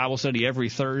Virtual Bible Study every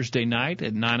Thursday night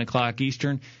at 9 o'clock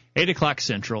Eastern, 8 o'clock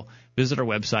Central. Visit our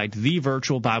website,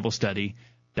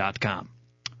 thevirtualbiblestudy.com.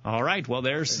 All right. Well,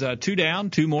 there's 2 down,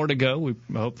 2 more to go. We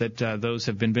hope that those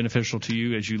have been beneficial to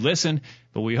you as you listen,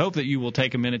 but we hope that you will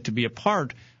take a minute to be a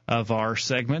part of our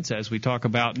segments as we talk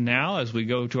about now, as we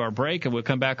go to our break, and we'll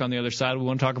come back on the other side. We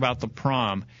want to talk about the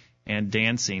prom and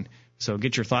dancing. So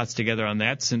get your thoughts together on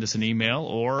that. Send us an email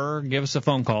or give us a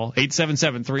phone call,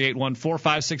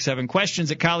 877-381-4567,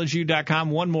 questions at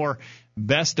collegeview.com. One more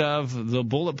best of the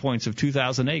bullet points of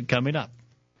 2008 coming up.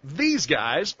 These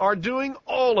guys are doing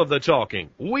all of the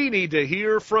talking. We need to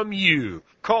hear from you.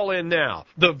 Call in now.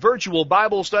 The Virtual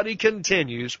Bible Study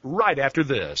continues right after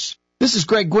this. This is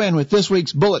Greg Gwynn with this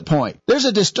week's Bullet Point. There's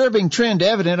a disturbing trend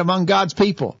evident among God's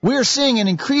people. We are seeing an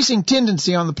increasing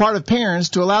tendency on the part of parents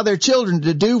to allow their children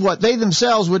to do what they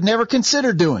themselves would never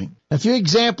consider doing. A few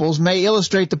examples may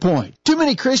illustrate the point. Too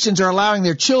many Christians are allowing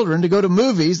their children to go to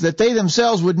movies that they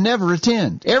themselves would never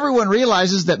attend. Everyone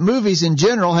realizes that movies in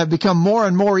general have become more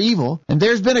and more evil, and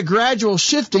there's been a gradual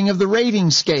shifting of the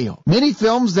rating scale. Many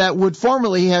films that would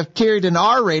formerly have carried an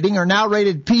R rating are now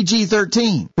rated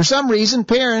PG-13. For some reason,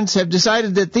 parents have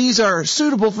decided that these are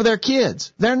suitable for their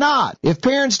kids. They're not. If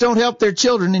parents don't help their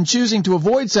children in choosing to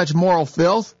avoid such moral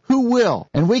filth, who will?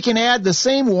 And we can add the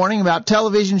same warning about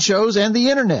television shows and the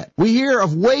Internet. We hear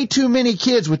of way too many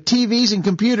kids with TVs and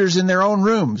computers in their own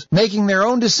rooms, making their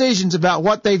own decisions about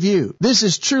what they view. This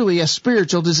is truly a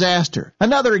spiritual disaster.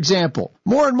 Another example.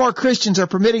 More and more Christians are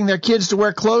permitting their kids to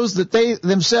wear clothes that they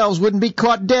themselves wouldn't be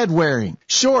caught dead wearing.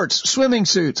 Shorts, swimming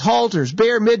suits, halters,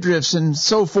 bare midriffs, and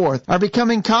so forth are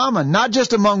becoming common, not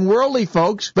just among worldly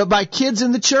folks, but by kids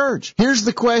in the church. Here's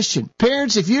the question.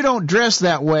 Parents, if you don't dress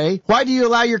that way, why do you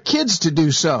allow your kids to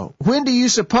do so? When do you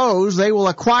suppose they will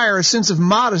acquire a sense of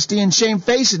modesty and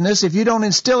shamefacedness if you don't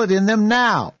instill it in them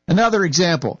now? Another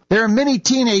example. There are many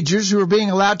teenagers who are being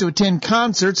allowed to attend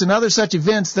concerts and other such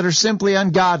events that are simply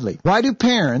ungodly. Why do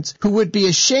parents, who would be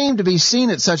ashamed to be seen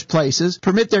at such places,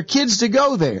 permit their kids to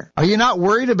go there? Are you not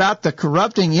worried about the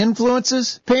corrupting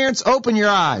influences? Parents, open your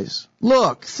eyes.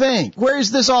 Look, think. Where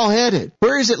is this all headed?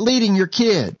 Where is it leading your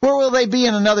kid? Where will they be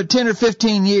in another 10 or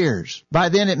 15 years? By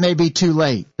then it may be too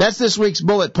late. That's this week's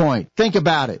bullet point. Think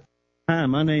about it. Hi,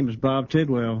 my name is Bob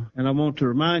Tidwell, and I want to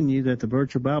remind you that the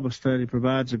Virtual Bible Study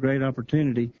provides a great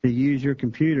opportunity to use your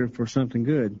computer for something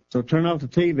good. So turn off the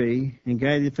TV and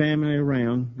gather your family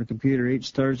around the computer each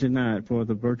Thursday night for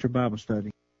the Virtual Bible Study.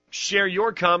 Share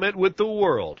your comment with the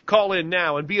world. Call in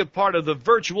now and be a part of the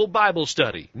Virtual Bible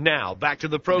Study. Now, back to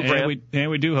the program. And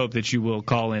we do hope that you will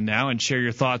call in now and share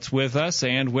your thoughts with us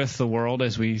and with the world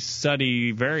as we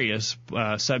study various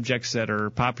subjects that are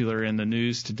popular in the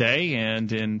news today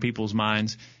and in people's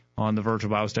minds on the Virtual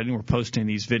Bible Study. We're posting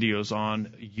these videos on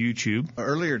YouTube.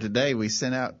 Earlier today, we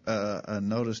sent out a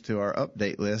notice to our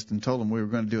update list and told them we were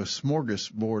going to do a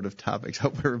smorgasbord of topics.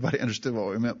 Hope everybody understood what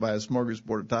we meant by a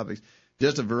smorgasbord of topics.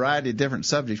 Just a variety of different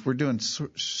subjects. We're doing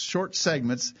short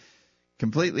segments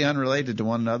completely unrelated to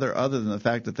one another other than the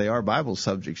fact that they are Bible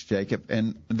subjects, Jacob.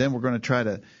 And then we're going to try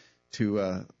to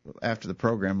after the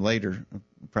program later,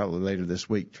 probably later this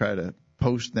week, try to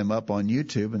post them up on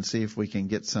YouTube and see if we can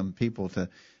get some people to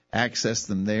access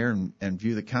them there and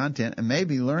view the content and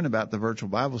maybe learn about the Virtual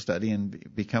Bible Study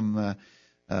and become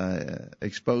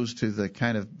exposed to the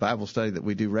kind of Bible study that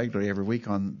we do regularly every week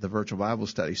on the Virtual Bible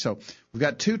Study. So we've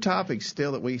got 2 topics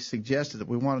still that we suggested that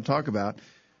we want to talk about.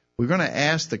 We're going to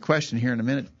ask the question here in a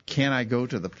minute, can I go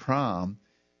to the prom?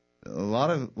 A lot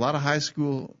of high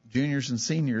school juniors and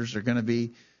seniors are going to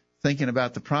be thinking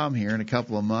about the prom here in a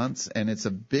couple of months, and it's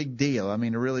a big deal. I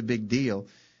mean, a really big deal.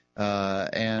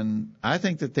 And I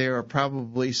think that there are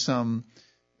probably some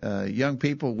young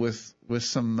people with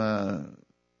some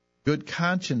good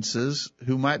consciences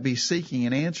who might be seeking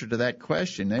an answer to that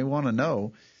question. They want to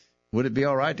know, would it be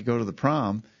all right to go to the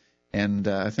prom? And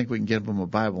I think we can give them a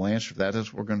Bible answer for that.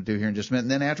 That's what we're going to do here in just a minute.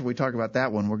 And then after we talk about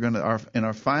that one, we're going to, in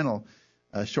our final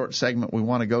short segment, we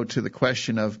want to go to the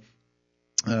question of,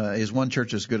 is one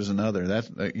church as good as another?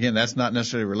 That's not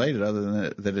necessarily related, other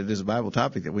than that it is a Bible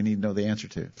topic that we need to know the answer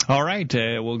to. All right,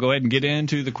 we'll go ahead and get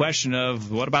into the question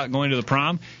of what about going to the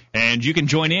prom? And you can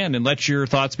join in and let your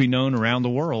thoughts be known around the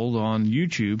world on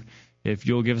YouTube if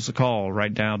you'll give us a call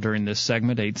right now during this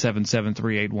segment,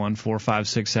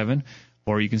 877-381-4567,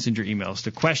 or you can send your emails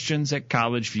to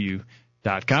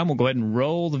questions@collegeview.com. We'll go ahead and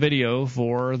roll the video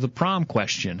for the prom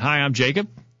question. Hi, I'm Jacob.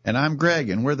 And I'm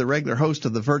Greg, and we're the regular host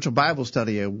of the Virtual Bible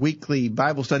Study, a weekly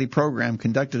Bible study program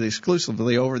conducted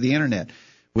exclusively over the Internet.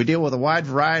 We deal with a wide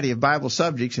variety of Bible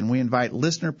subjects, and we invite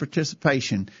listener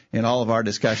participation in all of our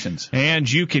discussions. And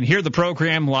you can hear the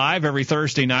program live every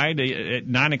Thursday night at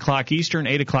 9 o'clock Eastern,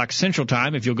 8 o'clock Central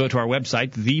Time. If you'll go to our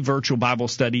website,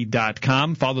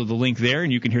 thevirtualbiblestudy.com, follow the link there,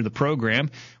 and you can hear the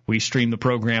program. We stream the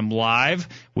program live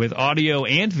with audio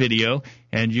and video,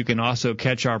 and you can also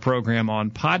catch our program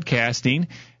on podcasting.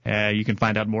 You can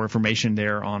find out more information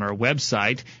there on our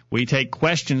website. We take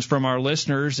questions from our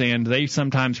listeners, and they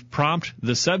sometimes prompt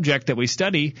the subject that we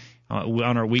study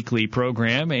on our weekly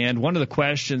program. And one of the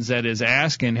questions that is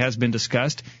asked and has been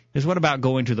discussed is, what about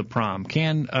going to the prom?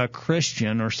 Can a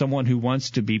Christian or someone who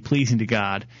wants to be pleasing to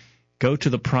God go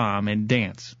to the prom and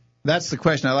dance? That's the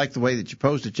question. I like the way that you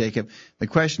posed it, Jacob. The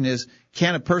question is,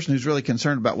 can a person who's really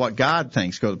concerned about what God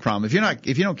thinks go to the prom? If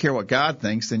you don't care what God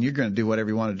thinks, then you're going to do whatever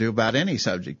you want to do about any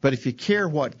subject. But if you care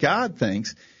what God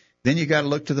thinks, then you got to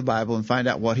look to the Bible and find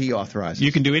out what He authorizes.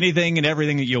 You can do anything and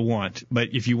everything that you want, but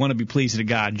if you want to be pleasing to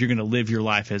God, you're going to live your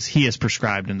life as He has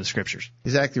prescribed in the Scriptures.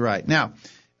 Exactly right. Now,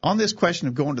 on this question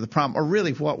of going to the prom, or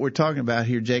really what we're talking about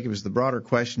here, Jacob, is the broader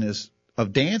question is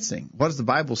of dancing. What does the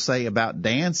Bible say about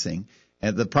dancing?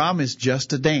 And the prom is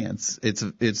just a dance. It's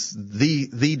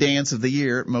the dance of the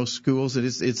year at most schools.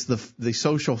 It's the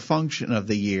social function of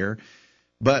the year.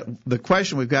 But the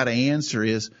question we've got to answer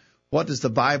is, what does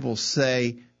the Bible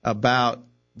say about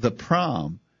the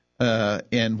prom?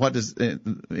 And what does,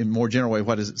 in a more general way,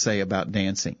 what does it say about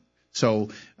dancing? So,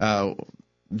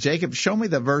 Jacob, show me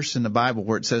the verse in the Bible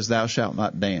where it says, "Thou shalt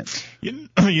not dance."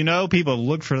 You know, people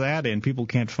look for that and people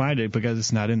can't find it because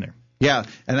it's not in there. Yeah,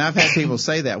 and I've had people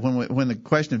say that when the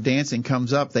question of dancing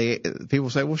comes up,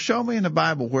 people say, "Well, show me in the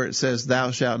Bible where it says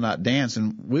thou shalt not dance,"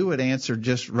 and we would answer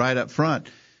just right up front,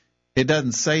 it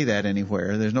doesn't say that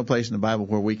anywhere. There's no place in the Bible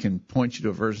where we can point you to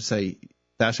a verse and say,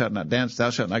 "Thou shalt not dance, thou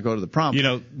shalt not go to the prom." You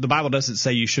know, the Bible doesn't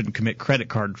say you shouldn't commit credit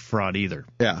card fraud either.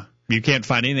 Yeah, you can't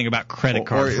find anything about credit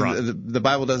card fraud. The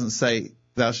Bible doesn't say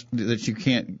that you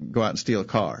can't go out and steal a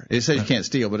car. It says you can't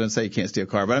steal, but it doesn't say you can't steal a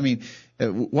car. But I mean,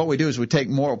 what we do is we take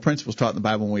moral principles taught in the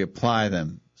Bible and we apply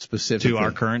them specifically to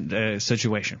our current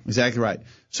situation. Exactly right.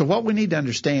 So what we need to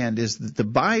understand is that the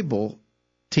Bible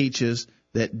teaches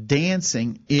that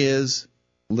dancing is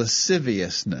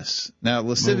lasciviousness. Now,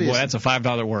 lasciviousness. Well, that's a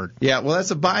 $5 word. Yeah, well,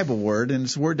 that's a Bible word, and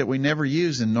it's a word that we never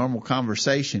use in normal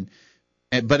conversation.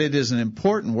 But it is an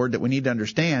important word that we need to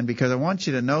understand, because I want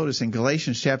you to notice in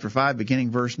Galatians chapter 5, beginning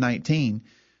verse 19,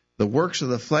 the works of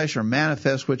the flesh are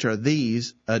manifest, which are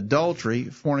these: adultery,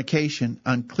 fornication,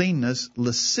 uncleanness,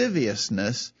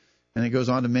 lasciviousness, and it goes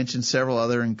on to mention several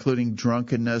other, including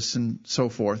drunkenness and so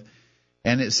forth.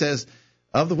 And it says,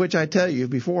 "Of the which I tell you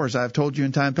before, as I have told you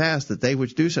in time past, that they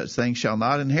which do such things shall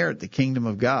not inherit the kingdom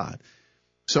of God."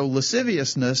 So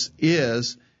lasciviousness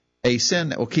is a sin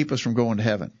that will keep us from going to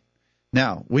heaven.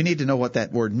 Now, we need to know what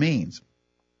that word means.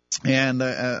 And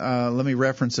let me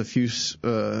reference a few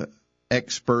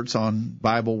experts on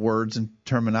Bible words and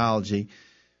terminology.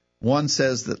 One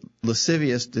says that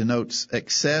lascivious denotes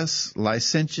excess,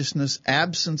 licentiousness,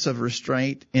 absence of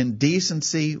restraint,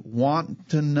 indecency,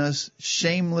 wantonness,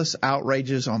 shameless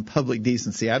outrages on public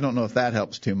decency. I don't know if that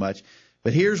helps too much.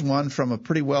 But here's one from a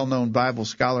pretty well-known Bible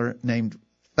scholar named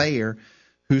Thayer,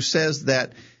 who says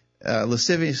that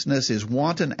lasciviousness is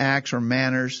wanton acts or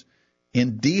manners,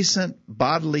 indecent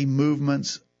bodily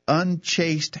movements,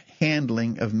 unchaste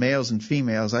handling of males and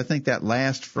females. I think that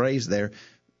last phrase there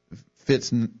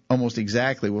fits almost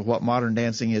exactly with what modern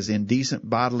dancing is: indecent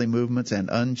bodily movements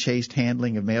and unchaste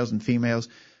handling of males and females.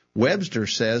 Webster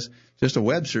says, just a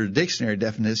Webster dictionary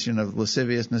definition of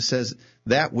lasciviousness says,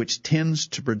 that which tends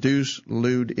to produce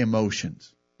lewd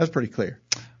emotions. That's pretty clear.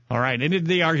 All right, and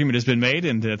the argument has been made,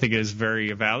 and I think it is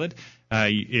very valid.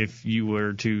 if you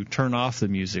were to turn off the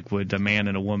music, would a man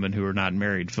and a woman who are not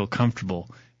married feel comfortable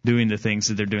doing the things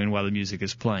that they're doing while the music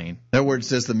is playing? In other words,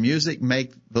 does the music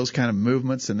make those kind of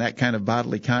movements and that kind of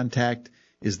bodily contact?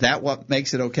 Is that what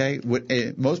makes it okay?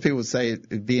 Most people would say it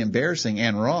would be embarrassing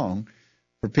and wrong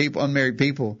for people, unmarried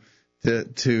people,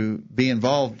 to be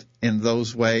involved in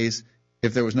those ways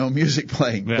if there was no music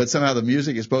playing. Yeah. But somehow the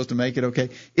music is supposed to make it okay.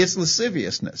 It's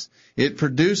lasciviousness. It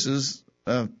produces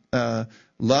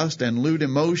lust and lewd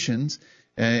emotions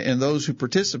in those who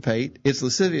participate. It's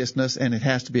lasciviousness, and it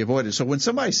has to be avoided. So when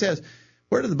somebody says,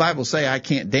 where does the Bible say I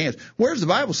can't dance? Where does the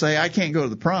Bible say I can't go to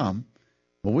the prom?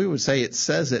 Well, we would say it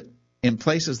says it in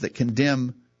places that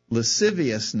condemn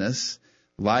lasciviousness,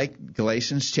 like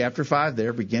Galatians chapter 5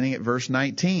 there, beginning at verse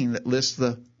 19, that lists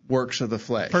the works of the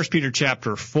flesh. 1 Peter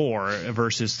chapter 4,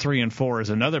 verses 3 and 4 is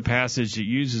another passage that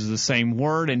uses the same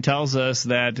word and tells us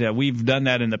that we've done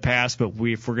that in the past, but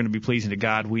if we're going to be pleasing to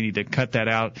God, we need to cut that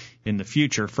out in the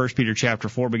future. 1 Peter chapter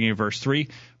 4, beginning of verse 3,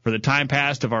 for the time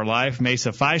past of our life may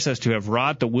suffice us to have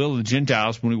wrought the will of the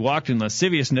Gentiles when we walked in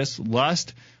lasciviousness,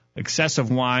 lust, excessive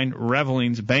wine,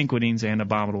 revelings, banquetings, and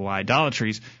abominable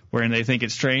idolatries, wherein they think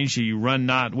it strange that you run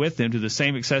not with them to the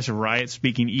same excessive riot,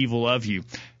 speaking evil of you.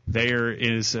 There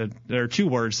are two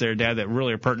words there, Dad, that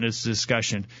really are pertinent to this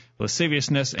discussion: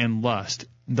 lasciviousness and lust.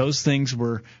 Those things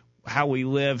were how we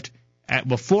lived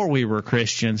before we were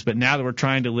Christians, but now that we're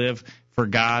trying to live for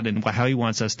God and how He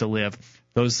wants us to live,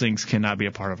 those things cannot be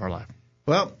a part of our life.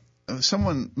 Well,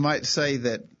 someone might say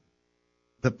that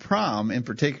the prom in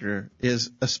particular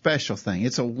is a special thing.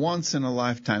 It's a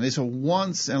once-in-a-lifetime. It's a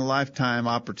once-in-a-lifetime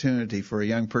opportunity for a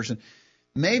young person.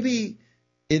 Maybe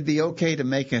it'd be okay to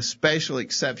make a special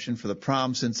exception for the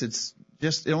prom since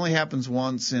it only happens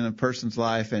once in a person's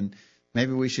life, and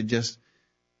maybe we should just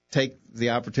take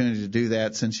the opportunity to do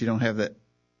that since you don't have that.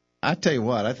 I tell you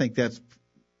what, I think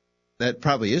that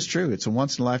probably is true. It's a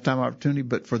once-in-a-lifetime opportunity,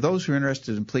 but for those who are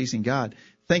interested in pleasing God,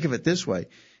 think of it this way.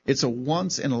 It's a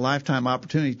once-in-a-lifetime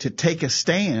opportunity to take a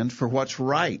stand for what's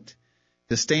right,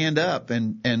 to stand up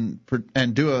and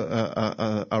do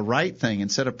a right thing and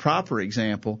set a proper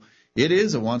example. It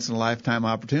is a once-in-a-lifetime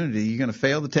opportunity. You're going to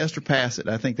fail the test or pass it.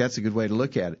 I think that's a good way to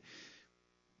look at it.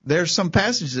 There's some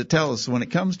passages that tell us when it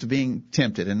comes to being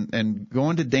tempted and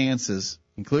going to dances,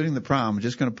 including the prom,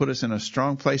 just going to put us in a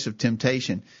strong place of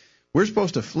temptation. We're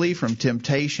supposed to flee from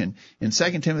temptation. In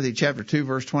 2 Timothy chapter 2,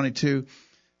 verse 22,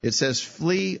 it says,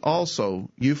 flee also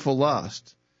youthful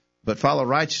lust, but follow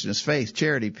righteousness, faith,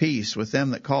 charity, peace with them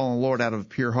that call on the Lord out of a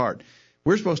pure heart.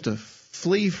 We're supposed to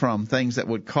flee from things that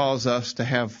would cause us to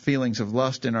have feelings of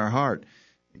lust in our heart.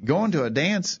 Going to a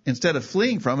dance, instead of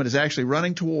fleeing from it, is actually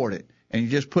running toward it. And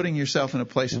you're just putting yourself in a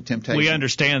place of temptation. We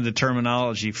understand the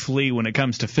terminology flee when it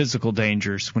comes to physical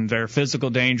dangers. When there are physical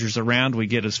dangers around, we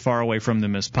get as far away from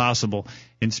them as possible.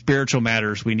 In spiritual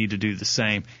matters, we need to do the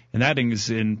same. And that is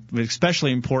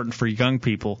especially important for young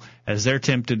people as they're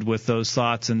tempted with those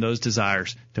thoughts and those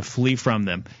desires to flee from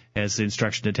them, as the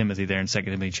instruction to Timothy there in 2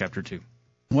 Timothy chapter 2.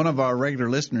 One of our regular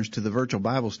listeners to the virtual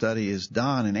Bible study is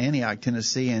Don in Antioch,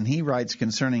 Tennessee, and he writes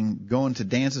concerning going to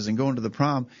dances and going to the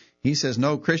prom. He says,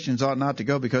 no, Christians ought not to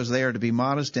go because they are to be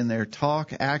modest in their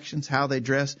talk, actions, how they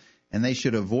dress, and they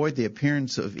should avoid the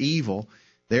appearance of evil.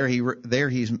 There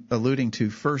he's alluding to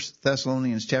 1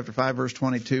 Thessalonians chapter 5, verse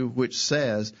 22, which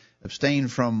says, abstain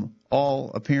from all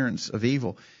appearance of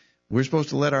evil. We're supposed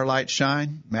to let our light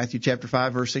shine. Matthew chapter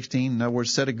 5, verse 16, in other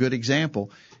words, set a good example.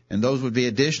 And those would be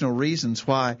additional reasons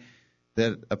why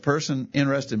that a person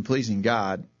interested in pleasing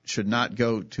God should not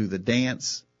go to the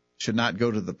dance, should not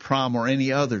go to the prom or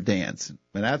any other dance.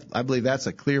 And I believe that's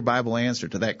a clear Bible answer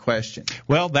to that question.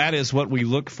 Well, that is what we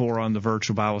look for on the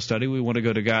virtual Bible study. We want to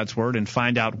go to God's Word and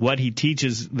find out what He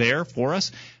teaches there for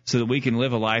us so that we can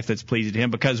live a life that's pleasing to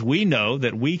Him, because we know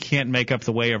that we can't make up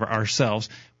the way of ourselves.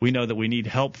 We know that we need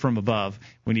help from above.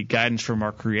 We need guidance from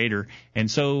our Creator.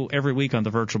 And so every week on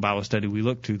the virtual Bible study, we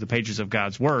look to the pages of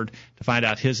God's Word to find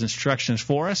out His instructions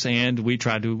for us, and we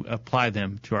try to apply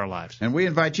them to our lives. And we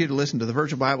invite you to listen to the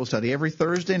virtual Bible study every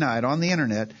Thursday night on the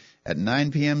Internet at 9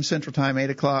 p.m. Central Time,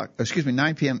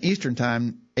 9 p.m. Eastern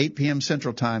Time, 8 p.m.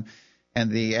 Central Time.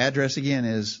 And the address again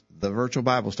is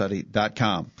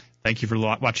thevirtualbiblestudy.com. Thank you for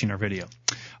watching our video.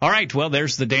 All right, well,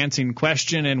 there's the dancing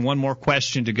question, and one more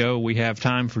question to go. We have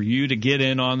time for you to get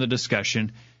in on the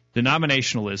discussion.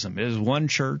 Denominationalism. Is one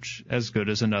church as good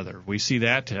as another? We see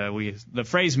that. The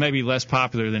phrase may be less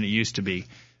popular than it used to be,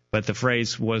 but the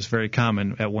phrase was very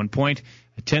common at one point.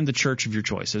 Attend the church of your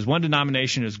choice. Is one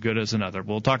denomination as good as another?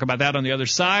 We'll talk about that on the other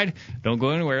side. Don't go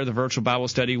anywhere. The virtual Bible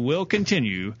study will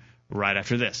continue right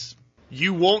after this.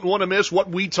 You won't want to miss what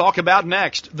we talk about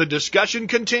next. The discussion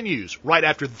continues right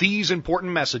after these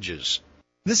important messages.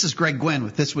 This is Greg Gwynn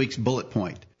with this week's Bullet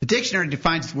Point. The dictionary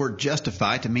defines the word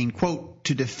justify to mean, quote,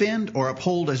 to defend or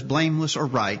uphold as blameless or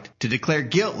right, to declare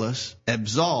guiltless,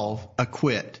 absolve,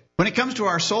 acquit. When it comes to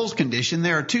our soul's condition,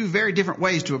 there are two very different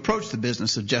ways to approach the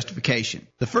business of justification.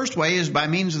 The first way is by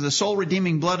means of the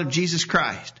soul-redeeming blood of Jesus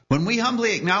Christ. When we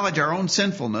humbly acknowledge our own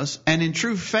sinfulness and in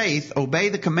true faith obey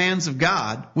the commands of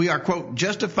God, we are, quote,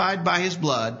 justified by His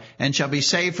blood and shall be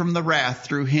saved from the wrath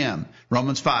through Him.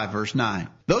 Romans 5, verse 9.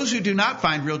 Those who do not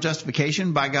find real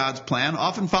justification by God's plan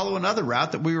often follow another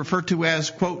route that we refer to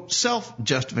as, quote,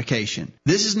 self-justification.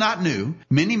 This is not new.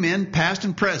 Many men, past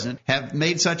and present, have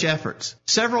made such efforts.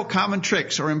 Several common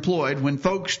tricks are employed when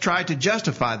folks try to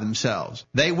justify themselves.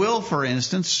 They will, for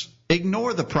instance,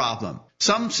 ignore the problem.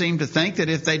 Some seem to think that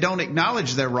if they don't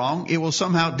acknowledge they're wrong, it will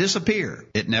somehow disappear.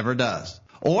 It never does.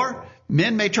 Or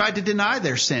men may try to deny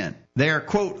their sin. Their,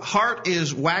 quote, heart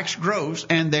is waxed gross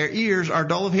and their ears are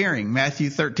dull of hearing, Matthew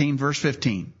 13, verse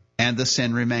 15, and the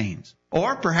sin remains.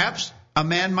 Or perhaps a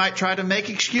man might try to make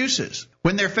excuses.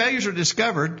 When their failures are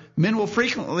discovered, men will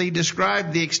frequently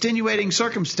describe the extenuating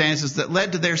circumstances that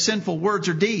led to their sinful words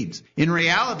or deeds. In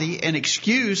reality, an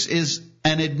excuse is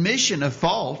an admission of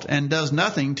fault and does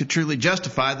nothing to truly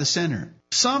justify the sinner.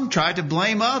 Some try to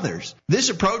blame others. This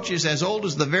approach is as old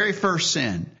as the very first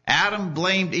sin. Adam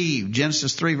blamed Eve,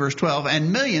 Genesis 3, verse 12,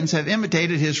 and millions have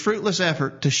imitated his fruitless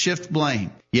effort to shift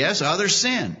blame. Yes, others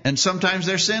sin, and sometimes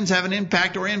their sins have an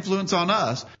impact or influence on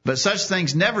us, but such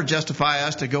things never justify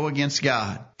us to go against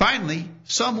God. Finally,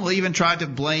 some will even try to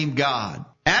blame God.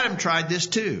 Adam tried this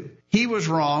too. He was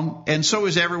wrong, and so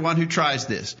is everyone who tries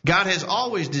this. God has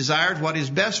always desired what is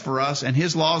best for us, and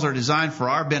His laws are designed for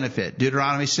our benefit.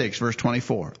 Deuteronomy 6, verse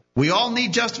 24. We all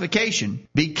need justification.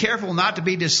 Be careful not to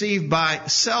be deceived by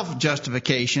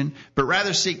self-justification, but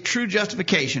rather seek true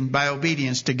justification by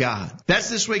obedience to God. That's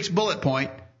this week's bullet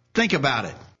point. Think about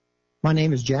it. My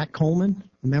name is Jack Coleman,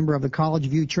 a member of the College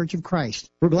View Church of Christ.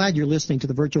 We're glad you're listening to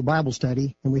the virtual Bible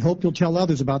study, and we hope you'll tell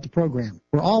others about the program.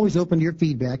 We're always open to your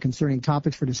feedback concerning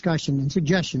topics for discussion and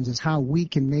suggestions as how we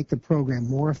can make the program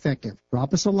more effective.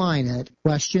 Drop us a line at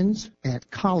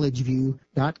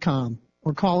questions@collegeview.com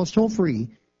or call us toll-free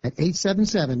at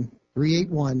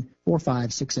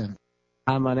 877-381-4567.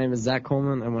 Hi, my name is Zach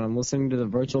Coleman, and when I'm listening to the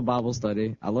virtual Bible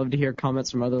study, I love to hear comments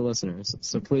from other listeners.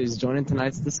 So please join in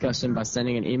tonight's discussion by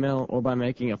sending an email or by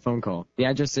making a phone call. The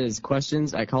address is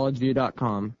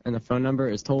questions@collegeview.com, and the phone number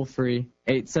is toll-free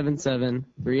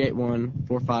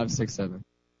 877-381-4567.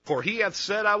 For He hath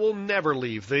said, I will never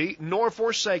leave thee, nor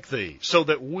forsake thee, so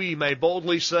that we may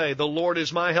boldly say, the Lord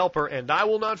is my helper, and I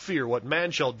will not fear what man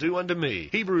shall do unto me.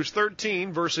 Hebrews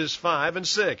 13, verses 5 and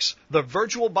 6. The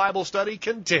virtual Bible study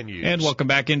continues. And welcome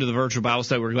back into the virtual Bible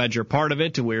study. We're glad you're a part of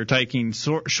it. We're taking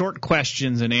short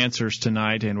questions and answers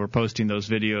tonight, and we're posting those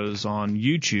videos on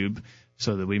YouTube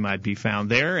so that we might be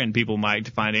found there and people might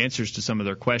find answers to some of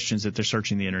their questions that they're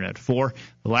searching the Internet for.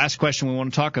 The last question we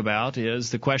want to talk about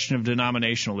is the question of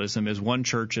denominationalism. Is one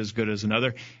church as good as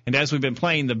another? And as we've been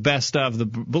playing the best of the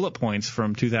bullet points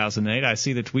from 2008, I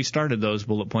see that we started those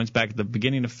bullet points back at the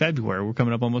beginning of February. We're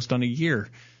coming up almost on a year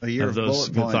of those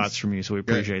good thoughts from you, so we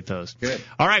appreciate those. Good.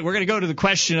 All right, we're going to go to the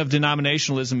question of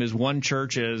denominationalism. Is one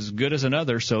church as good as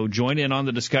another? So join in on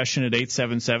the discussion at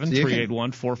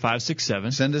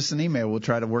 877-381-4567. Send us an email. We'll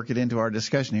try to work it into our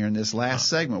discussion here in this last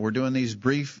segment. We're doing these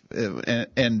brief,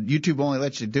 and YouTube only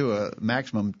lets you do a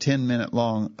maximum 10-minute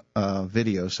long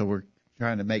video, so we're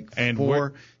trying to make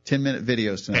 4 10-minute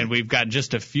videos tonight. And we've got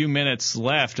just a few minutes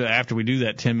left. After we do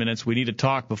that 10 minutes, we need to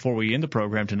talk before we end the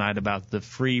program tonight about the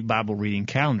free Bible reading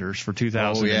calendars for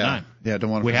 2009. Yeah, don't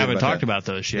want to. We haven't talked about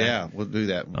those yet. Yeah, we'll do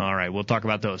that. All right, we'll talk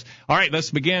about those. All right,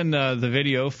 let's begin the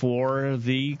video for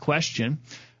the question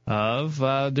of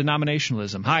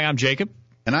denominationalism. Hi, I'm Jacob.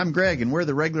 And I'm Greg, and we're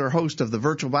the regular host of the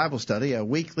Virtual Bible Study, a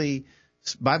weekly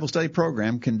Bible study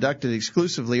program conducted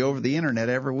exclusively over the Internet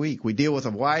every week. We deal with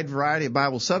a wide variety of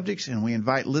Bible subjects, and we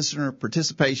invite listener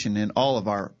participation in all of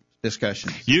our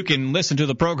discussions. You can listen to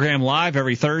the program live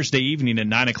every Thursday evening at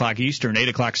 9 o'clock Eastern, 8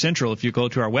 o'clock Central if you go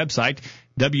to our website,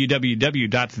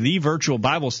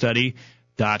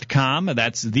 www.thevirtualbiblestudy.com.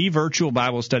 That's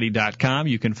thevirtualbiblestudy.com.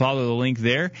 You can follow the link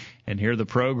there and hear the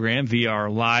program via our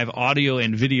live audio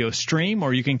and video stream,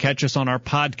 or you can catch us on our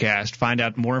podcast. Find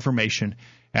out more information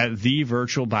at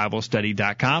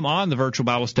thevirtualbiblestudy.com. On the Virtual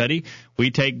Bible Study,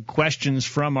 we take questions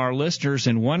from our listeners,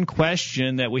 and one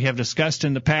question that we have discussed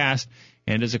in the past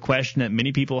and is a question that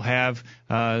many people have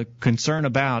concern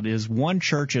about. Is one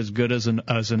church as good as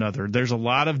another? There's a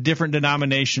lot of different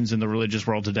denominations in the religious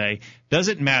world today.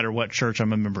 Doesn't matter what church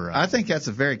I'm a member of. I think that's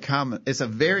a very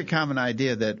common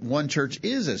idea that one church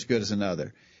is as good as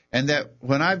another. And that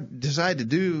when I decide to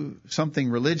do something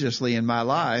religiously in my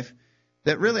life,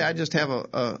 that really I just have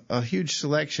a huge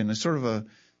selection, a sort of a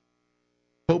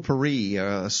potpourri,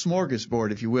 a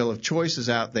smorgasbord, if you will, of choices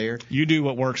out there. You do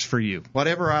what works for you.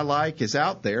 Whatever I like is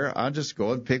out there. I'll just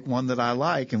go and pick one that I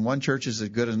like, and one church is as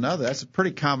good as another. That's a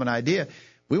pretty common idea.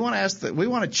 We want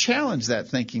to challenge that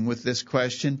thinking with this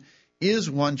question: is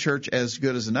one church as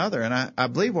good as another? And I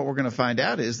believe what we're going to find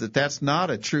out is that that's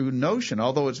not a true notion.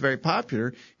 Although it's very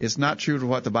popular, it's not true to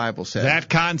what the Bible says. That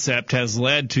concept has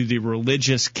led to the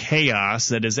religious chaos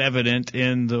that is evident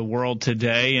in the world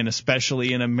today, and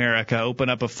especially in America. Open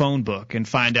up a phone book and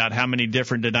find out how many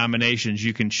different denominations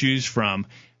you can choose from.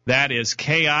 That is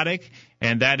chaotic,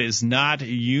 and that is not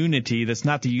unity. That's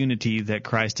not the unity that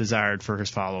Christ desired for his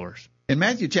followers. In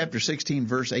Matthew chapter 16,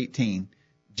 verse 18,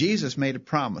 Jesus made a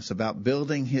promise about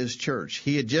building his church.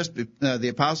 He had the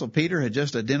Apostle Peter had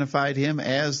just identified him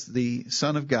as the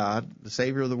Son of God, the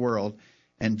Savior of the world.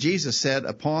 And Jesus said,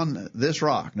 upon this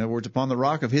rock, in other words, upon the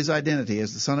rock of his identity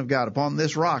as the Son of God, upon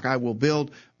this rock I will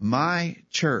build my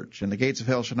church, and the gates of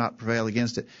hell shall not prevail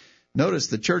against it. Notice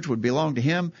the church would belong to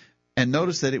him, and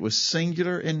notice that it was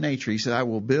singular in nature. He said, I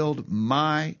will build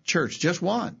my church, just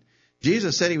one.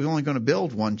 Jesus said he was only going to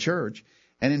build one church.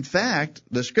 And in fact,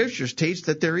 the Scriptures teach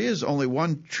that there is only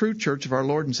one true church of our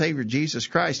Lord and Savior, Jesus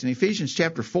Christ. In Ephesians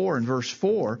chapter 4 and verse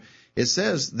 4, it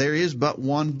says there is but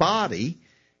one body.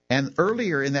 And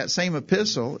earlier in that same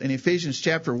epistle, in Ephesians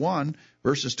chapter 1,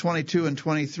 verses 22 and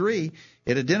 23,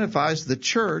 it identifies the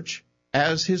church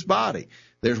as his body.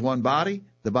 There's one body.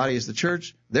 The body is the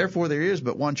church. Therefore, there is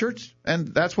but one church. And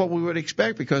that's what we would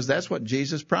expect, because that's what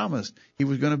Jesus promised. He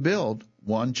was going to build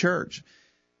one church.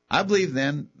 I believe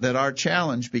then that our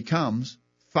challenge becomes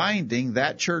finding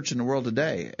that church in the world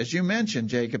today. As you mentioned,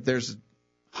 Jacob, there's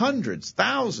hundreds,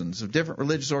 thousands of different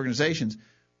religious organizations.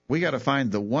 We got to find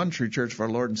the one true church of our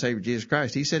Lord and Savior Jesus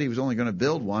Christ. He said he was only going to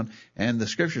build one, and the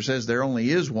Scripture says there only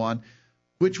is one.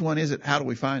 Which one is it? How do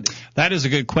we find it? That is a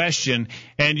good question.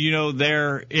 And,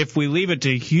 if we leave it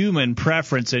to human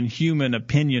preference and human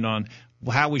opinion on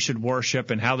how we should worship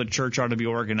and how the church ought to be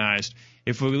organized,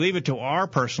 if we leave it to our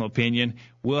personal opinion,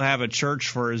 we'll have a church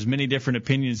for as many different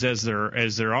opinions as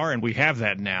there are, and we have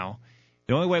that now.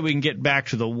 The only way we can get back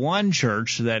to the one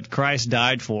church that Christ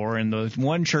died for, and the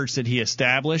one church that he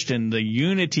established, and the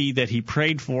unity that he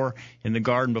prayed for in the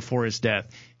garden before his death,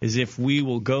 is if we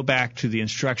will go back to the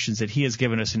instructions that he has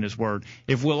given us in his word.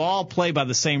 If we'll all play by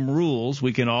the same rules,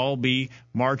 we can all be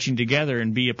marching together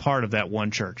and be a part of that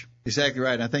one church. Exactly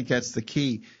right. And I think that's the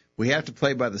key. We have to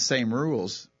play by the same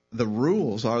rules. The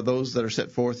rules are those that are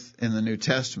set forth in the New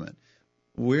Testament.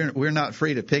 We're not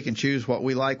free to pick and choose what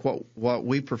we like, what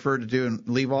we prefer to do, and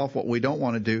leave off what we don't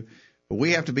want to do. But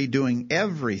we have to be doing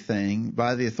everything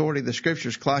by the authority of the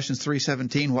Scriptures. Colossians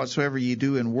 3:17, whatsoever ye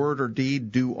do in word or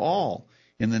deed, do all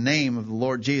in the name of the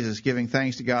Lord Jesus, giving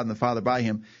thanks to God and the Father by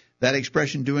him. That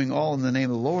expression, doing all in the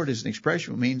name of the Lord, is an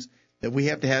expression that means that we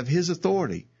have to have his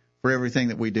authority for everything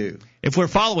that we do. If we're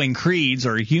following creeds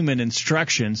or human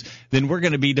instructions, then we're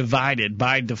going to be divided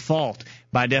by default.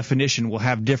 By definition, we'll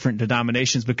have different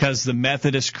denominations, because the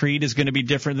Methodist Creed is going to be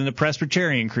different than the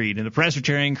Presbyterian Creed, and the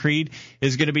Presbyterian Creed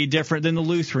is going to be different than the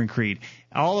Lutheran Creed.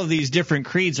 All of these different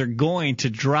creeds are going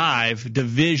to drive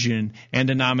division and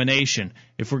denomination.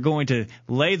 If we're going to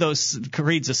lay those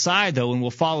creeds aside, though, and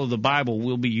we'll follow the Bible,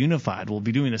 we'll be unified. We'll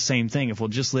be doing the same thing if we'll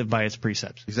just live by its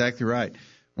precepts. Exactly right.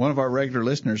 One of our regular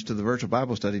listeners to the virtual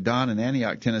Bible study, Don in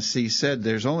Antioch, Tennessee, said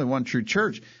there's only one true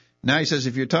church. Now he says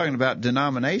if you're talking about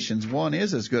denominations, one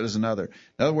is as good as another.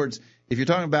 In other words, if you're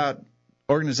talking about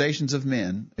organizations of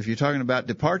men, if you're talking about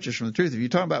departures from the truth, if you're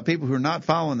talking about people who are not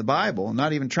following the Bible,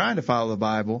 not even trying to follow the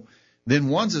Bible, then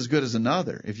one's as good as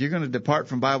another. If you're going to depart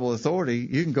from Bible authority,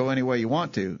 you can go any way you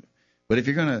want to. But if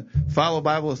you're going to follow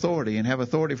Bible authority and have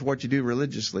authority for what you do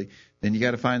religiously, then you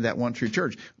got to find that one true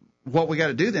church. What we got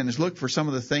to do then is look for some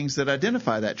of the things that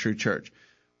identify that true church.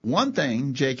 One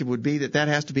thing, Jacob, would be that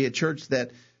has to be a church that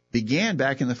began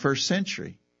back in the first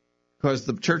century, because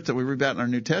the church that we read about in our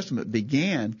New Testament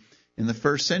began in the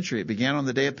first century. It began on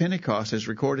the day of Pentecost, as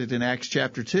recorded in Acts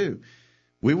chapter 2.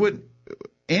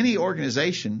 Any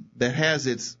organization that has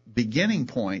its beginning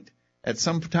point at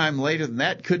some time later than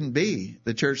that couldn't be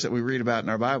the church that we read about in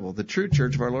our Bible. The true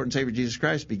church of our Lord and Savior Jesus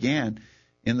Christ began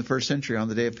in the first century on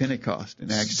the day of Pentecost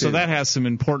in Acts 2. So that has some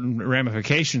important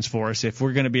ramifications for us. If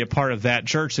we're going to be a part of that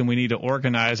church, then we need to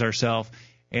organize ourselves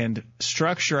and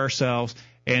structure ourselves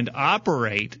and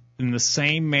operate in the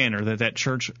same manner that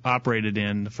church operated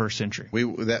in the first century.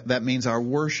 That means our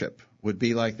worship would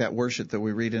be like that worship that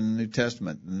we read in the New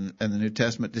Testament. And the New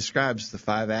Testament describes the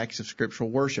 5 acts of scriptural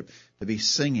worship, to be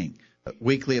singing,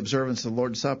 weekly observance of the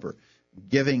Lord's Supper,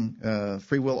 giving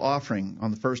free will offering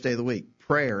on the first day of the week,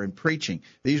 prayer and preaching.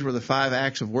 These were the 5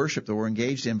 acts of worship that were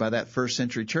engaged in by that first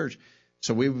century church.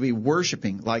 So we would be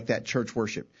worshiping like that church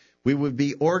worship. We would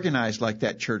be organized like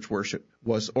that church worship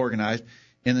was organized.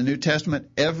 In the New Testament,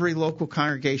 every local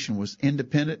congregation was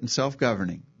independent and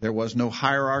self-governing. There was no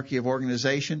hierarchy of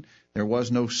organization. There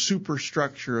was no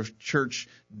superstructure of church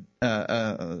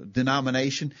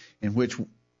denomination in which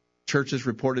churches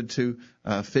reported to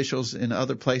officials in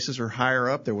other places or higher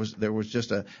up. There was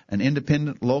just an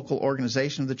independent local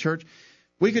organization of the church.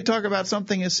 We could talk about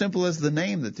something as simple as the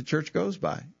name that the church goes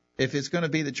by. If it's going to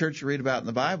be the church you read about in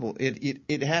the Bible,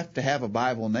 it'd have to have a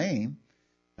Bible name.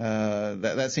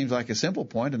 That seems like a simple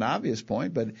point, an obvious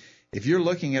point, but if you're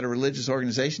looking at a religious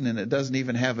organization and it doesn't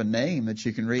even have a name that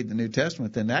you can read in the New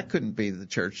Testament, then that couldn't be the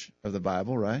church of the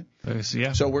Bible, right?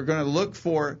 Yeah. So we're going to look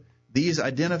for these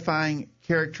identifying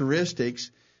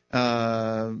characteristics,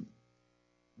 sort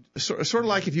of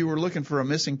like if you were looking for a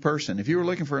missing person. If you were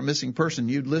looking for a missing person,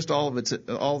 you'd list all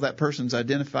that person's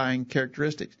identifying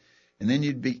characteristics, and then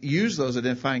you'd use those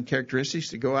identifying characteristics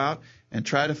to go out and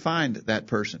try to find that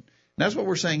person. And that's what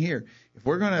we're saying here. If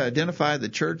we're going to identify the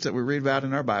church that we read about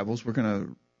in our Bibles, we're going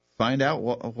to find out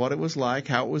what it was like,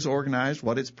 how it was organized,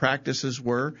 what its practices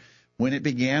were, when it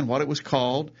began, what it was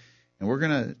called. And we're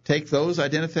going to take those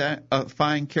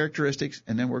identifying characteristics,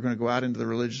 and then we're going to go out into the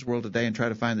religious world today and try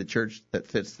to find the church that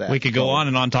fits that. We could go on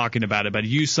and on talking about it, but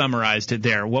you summarized it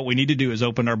there. What we need to do is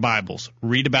open our Bibles,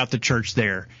 read about the church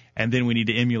there, and then we need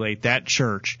to emulate that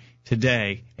church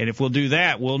today. And if we'll do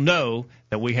that, we'll know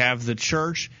that we have the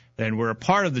church, and we're a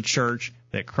part of the church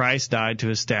that Christ died to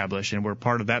establish, and we're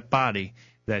part of that body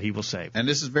that he will save. And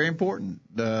this is very important.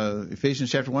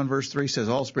 Ephesians chapter 1, verse 3 says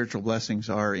all spiritual blessings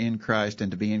are in Christ,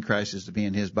 and to be in Christ is to be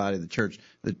in his body, the church.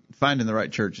 Finding the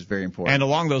right church is very important. And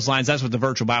along those lines, that's what the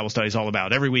virtual Bible study is all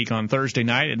about. Every week on Thursday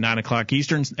night at 9 o'clock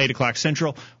Eastern, 8 o'clock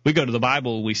Central, we go to the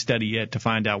Bible, we study it to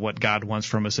find out what God wants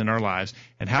from us in our lives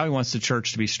and how he wants the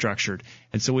church to be structured.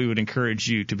 And so we would encourage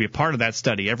you to be a part of that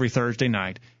study every Thursday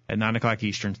night at 9 o'clock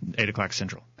Eastern, 8 o'clock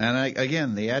Central. And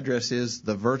again, the address is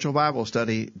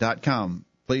thevirtualbiblestudy.com.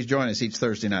 Please join us each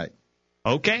Thursday night.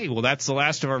 Okay, well, that's the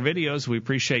last of our videos. We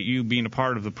appreciate you being a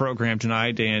part of the program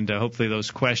tonight, and hopefully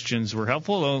those questions were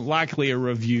helpful. Likely a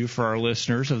review for our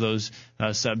listeners of those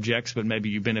subjects, but maybe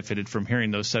you benefited from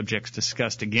hearing those subjects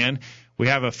discussed again. We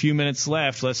have a few minutes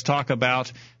left. Let's talk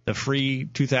about the free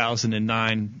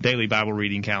 2009 daily Bible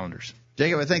reading calendars.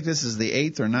 Jacob, I think this is the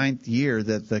 8th or 9th year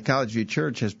that the College View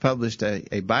Church has published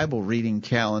a Bible reading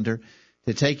calendar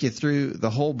to take you through the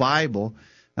whole Bible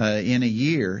in a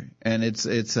year, and it's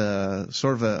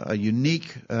sort of a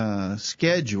unique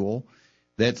schedule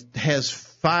that has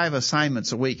 5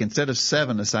 assignments a week. Instead of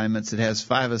 7 assignments, it has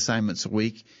 5 assignments a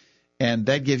week, and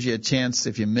that gives you a chance,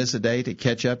 if you miss a day, to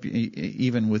catch up.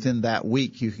 Even within that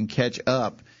week, you can catch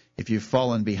up if you've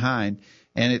fallen behind,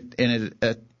 and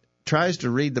it tries to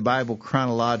read the Bible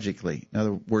chronologically. In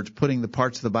other words, putting the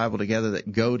parts of the Bible together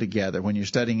that go together. When you're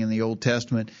studying in the Old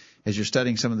Testament, as you're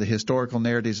studying some of the historical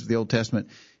narratives of the Old Testament,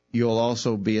 you'll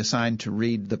also be assigned to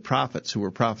read the prophets who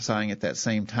were prophesying at that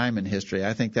same time in history.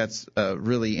 I think that's a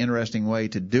really interesting way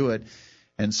to do it.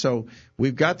 And so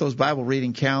we've got those Bible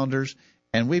reading calendars,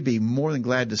 and we'd be more than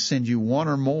glad to send you one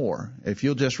or more. If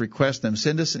you'll just request them,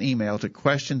 send us an email to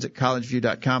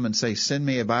questions@collegeview.com and say, send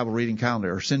me a Bible reading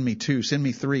calendar, or send me 2, send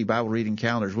me 3 Bible reading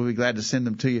calendars. We'll be glad to send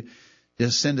them to you.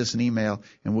 Just send us an email,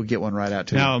 and we'll get one right out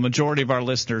to you. Now, a majority of our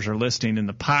listeners are listening in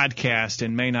the podcast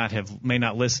and may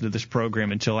not listen to this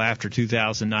program until after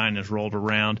 2009 has rolled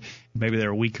around. Maybe they're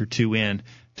a week or two in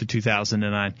to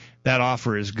 2009. That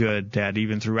offer is good, Dad,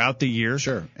 even throughout the year.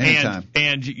 Sure, anytime.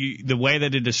 And the way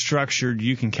that it is structured,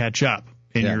 you can catch up.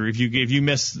 If you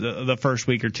miss the first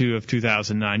week or two of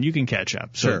 2009, you can catch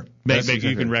up. So sure. Maybe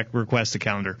you can request a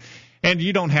calendar. And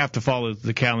you don't have to follow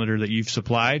the calendar that you've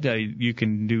supplied. You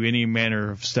can do any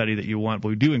manner of study that you want, but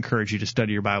we do encourage you to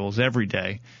study your Bibles every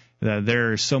day.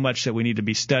 There is so much that we need to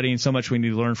be studying, so much we need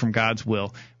to learn from God's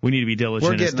will. We need to be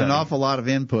diligent. We're getting an awful lot of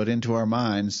input into our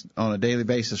minds on a daily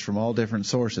basis from all different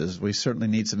sources. We certainly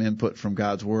need some input from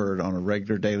God's Word on a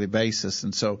regular daily basis,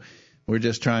 and so we're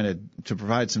just trying to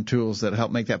provide some tools that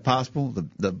help make that possible.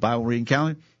 The Bible reading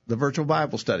calendar, the virtual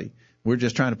Bible study. We're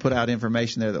just trying to put out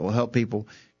information there that will help people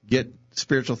get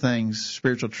spiritual things,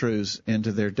 spiritual truths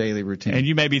into their daily routine. And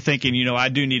you may be thinking, I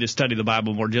do need to study the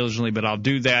Bible more diligently, but I'll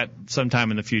do that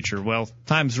sometime in the future. Well,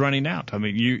 time's running out. I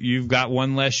mean, you've got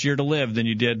one less year to live than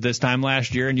you did this time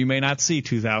last year, and you may not see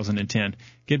 2010.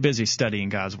 Get busy studying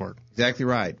God's Word. Exactly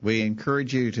right. We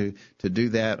encourage you to do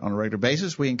that on a regular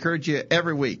basis. We encourage you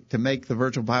every week to make the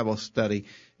virtual Bible study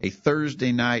a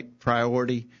Thursday night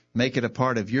priority. Make it a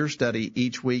part of your study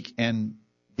each week, and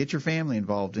get your family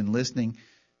involved in listening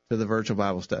to the virtual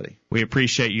Bible study. We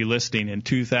appreciate you listening in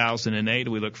 2008.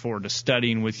 We look forward to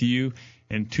studying with you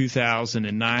in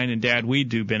 2009. And, Dad, we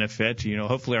do benefit.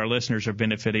 Hopefully our listeners are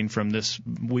benefiting from this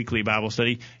weekly Bible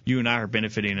study. You and I are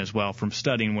benefiting as well from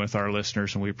studying with our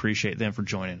listeners, and we appreciate them for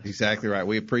joining us. Exactly right.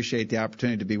 We appreciate the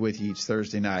opportunity to be with you each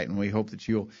Thursday night, and we hope that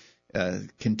you'll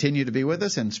continue to be with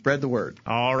us and spread the word.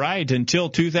 All right. Until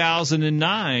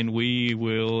 2009, we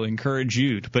will encourage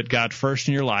you to put God first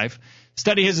in your life,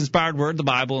 study His inspired word, the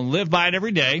Bible, and live by it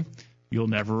every day. You'll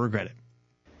never regret it.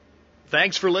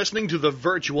 Thanks for listening to the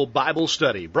Virtual Bible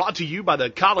Study, brought to you by the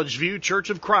College View Church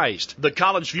of Christ. The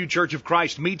College View Church of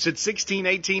Christ meets at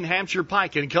 1618 Hampshire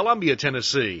Pike in Columbia,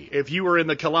 Tennessee. If you are in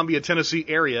the Columbia, Tennessee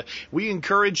area, we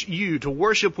encourage you to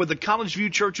worship with the College View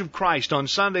Church of Christ on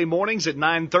Sunday mornings at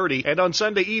 9:30 and on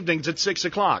Sunday evenings at 6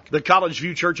 o'clock. The College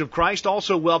View Church of Christ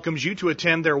also welcomes you to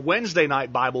attend their Wednesday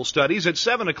night Bible studies at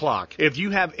 7 o'clock. If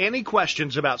you have any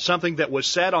questions about something that was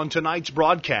said on tonight's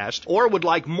broadcast or would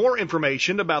like more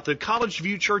information about the College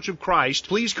View Church of Christ,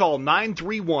 please call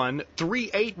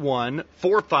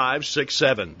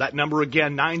 931-381-4567. That number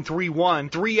again,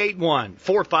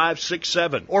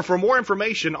 931-381-4567. Or for more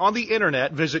information on the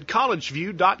internet, visit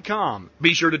collegeview.com.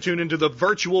 Be sure to tune into the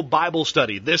Virtual Bible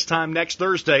Study this time next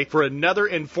Thursday for another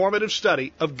informative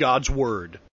study of God's Word.